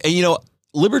 people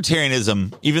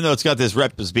libertarianism, even though it's got this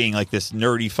rep as being like this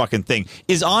nerdy fucking thing,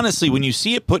 is honestly, when you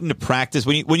see it put into practice,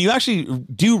 when you actually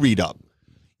do read up,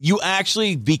 you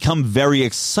actually become very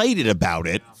excited about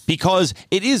it, because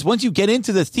it is, once you get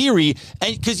into the theory,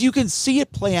 and because you can see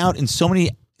it play out in so many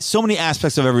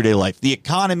aspects of everyday life, the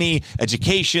economy,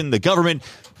 education, the government.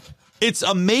 It's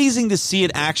amazing to see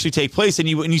it actually take place, and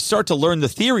when you start to learn the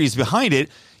theories behind it,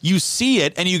 you see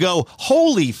it and you go,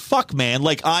 holy fuck, man,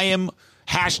 like I am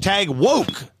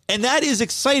 #woke. And that is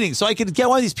exciting. So I can get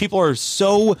why these people are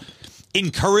so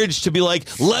encouraged to be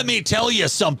like, let me tell you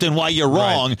something why you're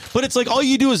wrong. Right. But it's like all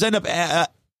you do is end up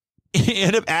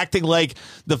acting like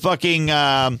the fucking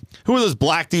who were those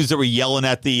black dudes that were yelling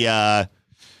at the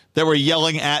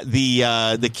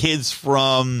kids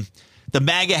from the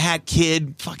MAGA hat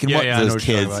kid. Fucking those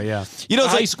kids. You know,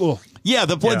 it's high like school. Yeah,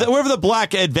 whoever the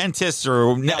black Adventists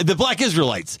or the black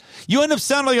Israelites. You end up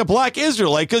sounding like a black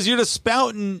Israelite because you're just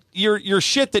spouting your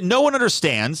shit that no one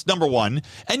understands, number one,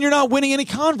 and you're not winning any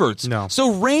converts. No.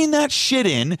 So rein that shit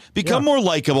in, become more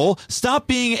likable, stop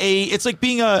being it's like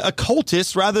being a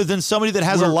cultist rather than somebody that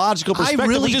has a logical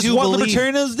perspective, which is what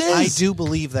libertarianism is. I do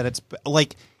believe that it's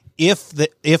like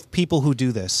if people who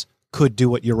do this could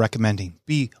do what you're recommending,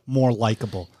 be more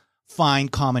likable.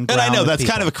 Find common ground. And I know that's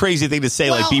kind of a crazy thing to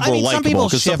say, like people are likable. Some people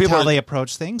shift how they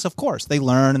approach things. Of course, they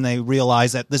learn and they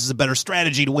realize that this is a better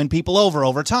strategy to win people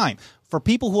over time. For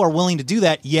people who are willing to do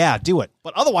that, do it.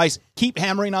 But otherwise, keep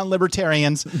hammering on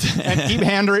libertarians and keep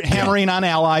hammering on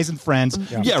allies and friends.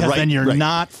 Because then you're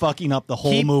not fucking up the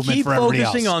whole movement for everybody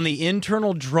else. Keep focusing on the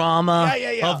internal drama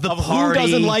of the party. Who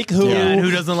doesn't like who. And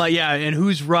who doesn't like, and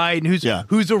who's right and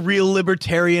who's a real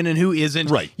libertarian and who isn't.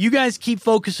 Right. You guys keep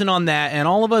focusing on that, and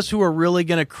all of us who are really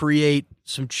going to create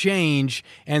some change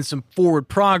and some forward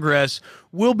progress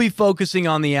will be focusing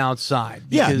on the outside.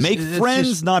 Make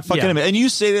friends, not fucking enemies. And you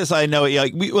say this, I know.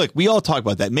 We all talk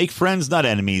about that. Make friends, not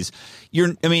enemies.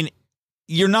 You're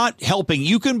not helping.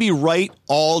 You can be right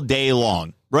all day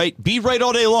long. Right? Be right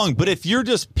all day long. But if you're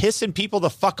just pissing people the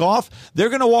fuck off, they're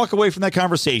going to walk away from that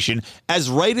conversation as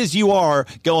right as you are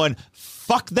going, fuck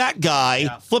fuck that guy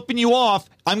flipping you off.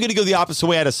 I'm going to go the opposite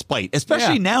way out of spite,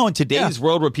 especially now in today's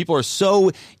world where people are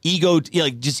so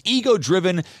just ego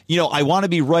driven. You know, I want to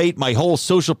be right. My whole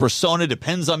social persona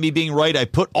depends on me being right. I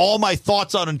put all my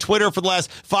thoughts on Twitter for the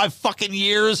last 5 fucking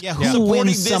years. Yeah, who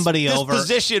wins somebody over?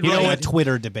 Position, you know, a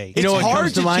Twitter debate. It's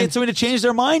hard to get somebody to change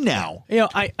their mind now. You know,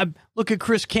 I look at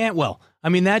Chris Cantwell. I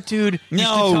mean, that dude used to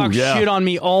talk shit on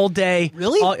me all day.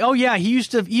 Really? Oh yeah, he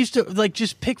used to like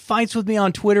just pick fights with me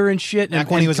on Twitter and shit.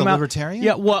 Back when he was a libertarian?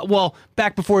 Yeah, well,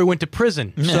 back before he went to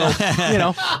prison. So, you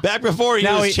know. Back before he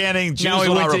was chanting Jews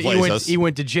will not replace us. He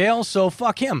went to jail, so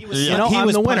fuck him.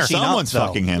 I'm the winner. Someone's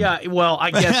fucking him. Yeah, well, I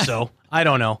guess so. I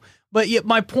don't know. But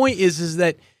my point is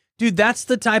that, dude, that's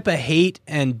the type of hate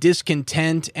and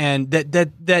discontent and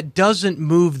that doesn't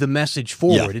move the message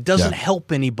forward. It doesn't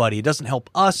help anybody. It doesn't help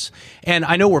us. And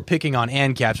I know we're picking on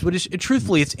ANCAPs, but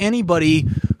truthfully, it's anybody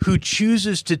who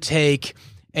chooses to take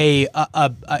a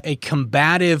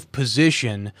combative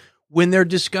position when they're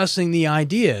discussing the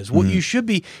ideas. What you should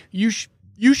be, you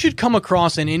should come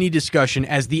across in any discussion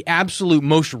as the absolute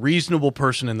most reasonable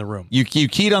person in the room. You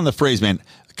keyed on the phrase, man,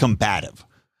 combative.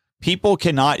 People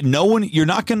cannot, you're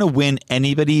not going to win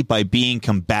anybody by being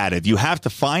combative. You have to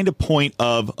find a point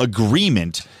of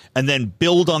agreement and then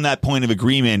build on that point of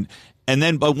agreement. And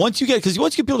then, but once you get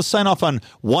people to sign off on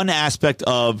one aspect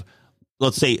of,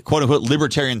 let's say, quote unquote,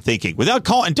 libertarian thinking without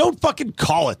and don't fucking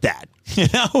call it that. You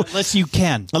know, unless you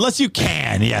can,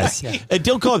 yes. And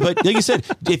don't call it. But like you said,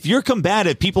 if you're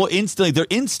combative, people instantly their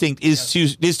instinct is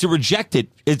to reject it,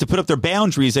 is to put up their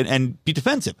boundaries and be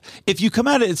defensive. If you come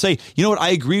at it and say, you know what,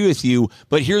 I agree with you,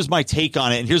 but here's my take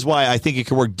on it, and here's why I think it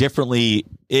could work differently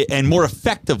and more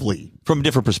effectively from a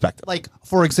different perspective. Like,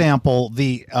 for example,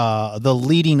 the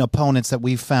leading opponents that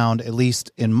we've found, at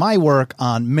least in my work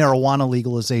on marijuana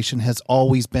legalization, has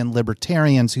always been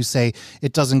libertarians who say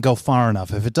it doesn't go far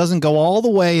enough. If it doesn't go all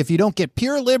the way, if you don't get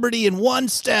pure liberty in one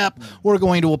step, we're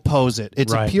going to oppose it.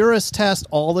 It's a purist test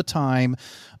all the time.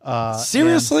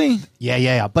 Seriously?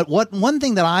 Yeah. But one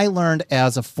thing that I learned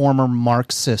as a former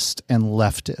Marxist and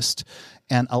leftist,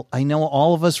 and I know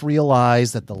all of us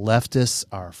realize that the leftists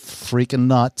are freaking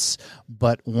nuts,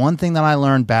 but one thing that I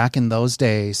learned back in those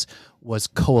days was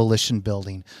coalition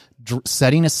building.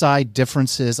 Setting aside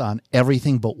differences on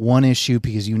everything but one issue,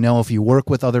 because if you work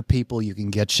with other people, you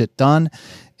can get shit done.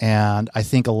 And I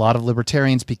think a lot of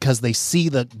libertarians, because they see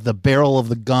the barrel of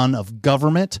the gun of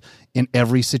government in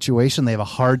every situation, they have a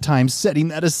hard time setting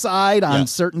that aside on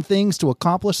certain things to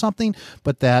accomplish something,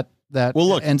 but that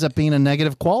ends up being a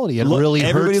negative quality. It really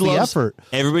hurts the effort.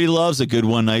 Everybody loves a good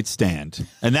one-night stand.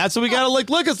 And that's what we got to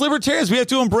look, as libertarians, we have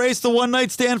to embrace the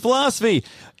one-night stand philosophy.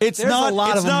 There's not a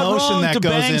lot of emotion that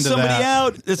goes into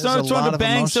that. It's not wrong to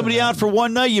bang somebody out for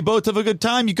one night. You both have a good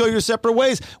time. You go your separate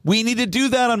ways. We need to do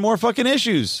that on more fucking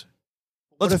issues.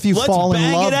 What if you fall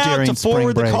in love during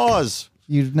spring break? The cause.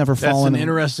 You've never fallen. That's an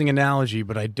interesting analogy,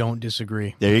 but I don't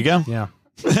disagree. There you go. Yeah.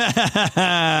 All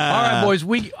right, boys.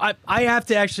 I have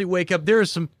to actually wake up. There are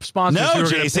some sponsors who are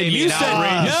going to pay me an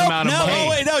outrageous amount of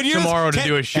money tomorrow to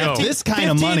do a show. This kind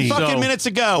of money. 15 minutes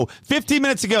ago,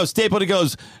 Stapleton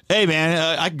goes, "Hey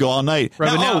man, I can go all night."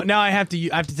 Right, but now I have to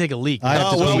take a leak. Too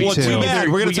bad.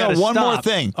 We're going to tell one more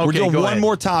thing. Okay, we're doing one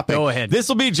more topic. Go ahead. This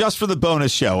will be just for the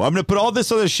bonus show. I'm going to put all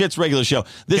this other shit's regular show.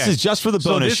 This is just for the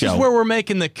bonus show. This is where we're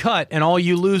making the cut, and all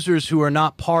you losers who are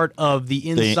not part of the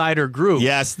insider group.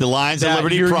 Yes, the Lions of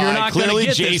Liberty Pride. Clearly,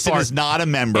 Jason is not a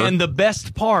member. And the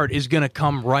best part is going to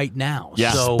come right now.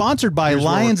 Yeah. So sponsored by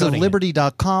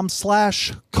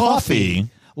lionsofliberty.com/coffee.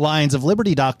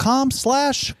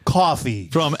 lionsofliberty.com/coffee.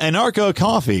 From Anarcho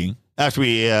Coffee. After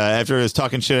I was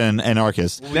talking shit and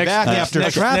anarchist. Next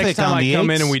time I come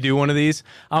in and we do one of these,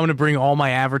 I'm going to bring all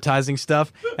my advertising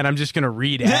stuff and I'm just going to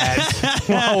read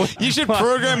ads. You should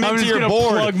program into your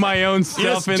board. Plug my own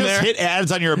stuff in there. Just hit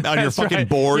ads on your fucking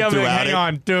board throughout it. Hang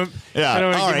on. All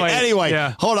right. Anyway,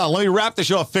 hold on. Let me wrap the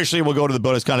show officially. We'll go to the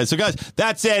bonus content. So, guys,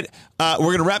 that's it. We're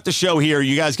going to wrap the show here.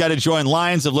 You guys got to join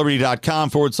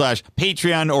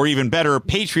lionsofliberty.com/Patreon, or even better,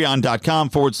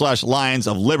 patreon.com/Lions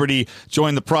of Liberty.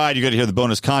 Join the pride. You're going to hear the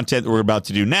bonus content that we're about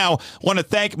to do now. I want to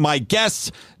thank my guests,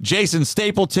 Jason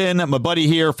Stapleton, my buddy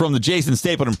here from the Jason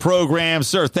Stapleton program.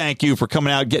 Sir, thank you for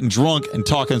coming out, getting drunk, and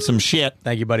talking some shit.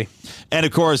 Thank you, buddy. And,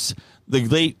 of course,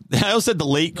 I almost said the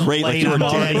late, great, like you were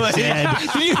dead.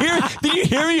 Did you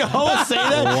hear me almost say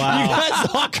that? Wow. You guys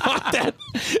all caught that.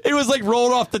 It was like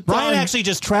rolled off the tongue. Brian actually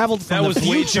just traveled from the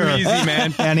future. Way too easy,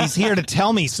 man. And he's here to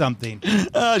tell me something.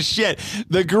 Oh, shit.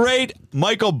 The great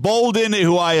Michael Boldin,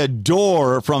 who I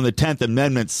adore, from the 10th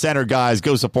Amendment Center. Guys,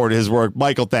 go support his work.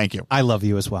 Michael, thank you. I love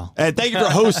you as well. And thank you for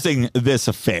hosting this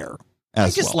affair. I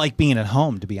just like being at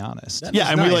home, to be honest. Yeah,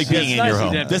 and we like being in your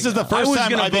home. This is the first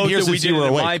time I've been here since you were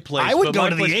awake. I would go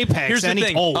to the Apex. Here's the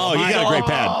thing. Oh, you got a great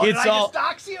pad. It's all.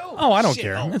 Oh, I don't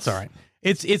care. It's all right.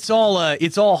 It's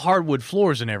all hardwood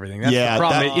floors and everything. That's the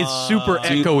problem. It's super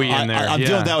echoey in there. I'm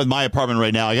doing that with my apartment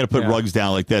right now. I got to put rugs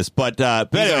down like this. But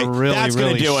anyway, that's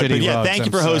going to do it. But yeah, thank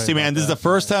you for hosting, man. This is the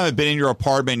first time I've been in your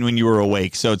apartment when you were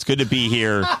awake, so it's good to be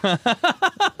here.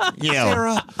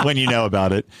 When you know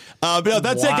about it. But no,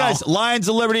 that's it, guys. Lions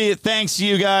of Liberty. Thanks to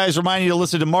you guys. Reminding you to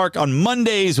listen to Mark on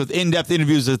Mondays with in-depth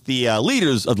interviews with the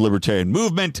leaders of the libertarian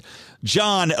movement.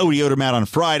 John Odie Odermatt on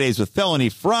Fridays with Felony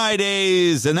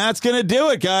Fridays. And that's going to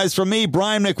do it, guys. From me,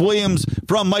 Brian McWilliams,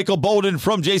 from Michael Bolden,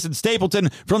 from Jason Stapleton,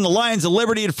 from the Lions of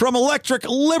Liberty, and from Electric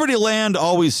Liberty Land.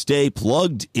 Always stay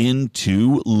plugged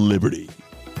into liberty.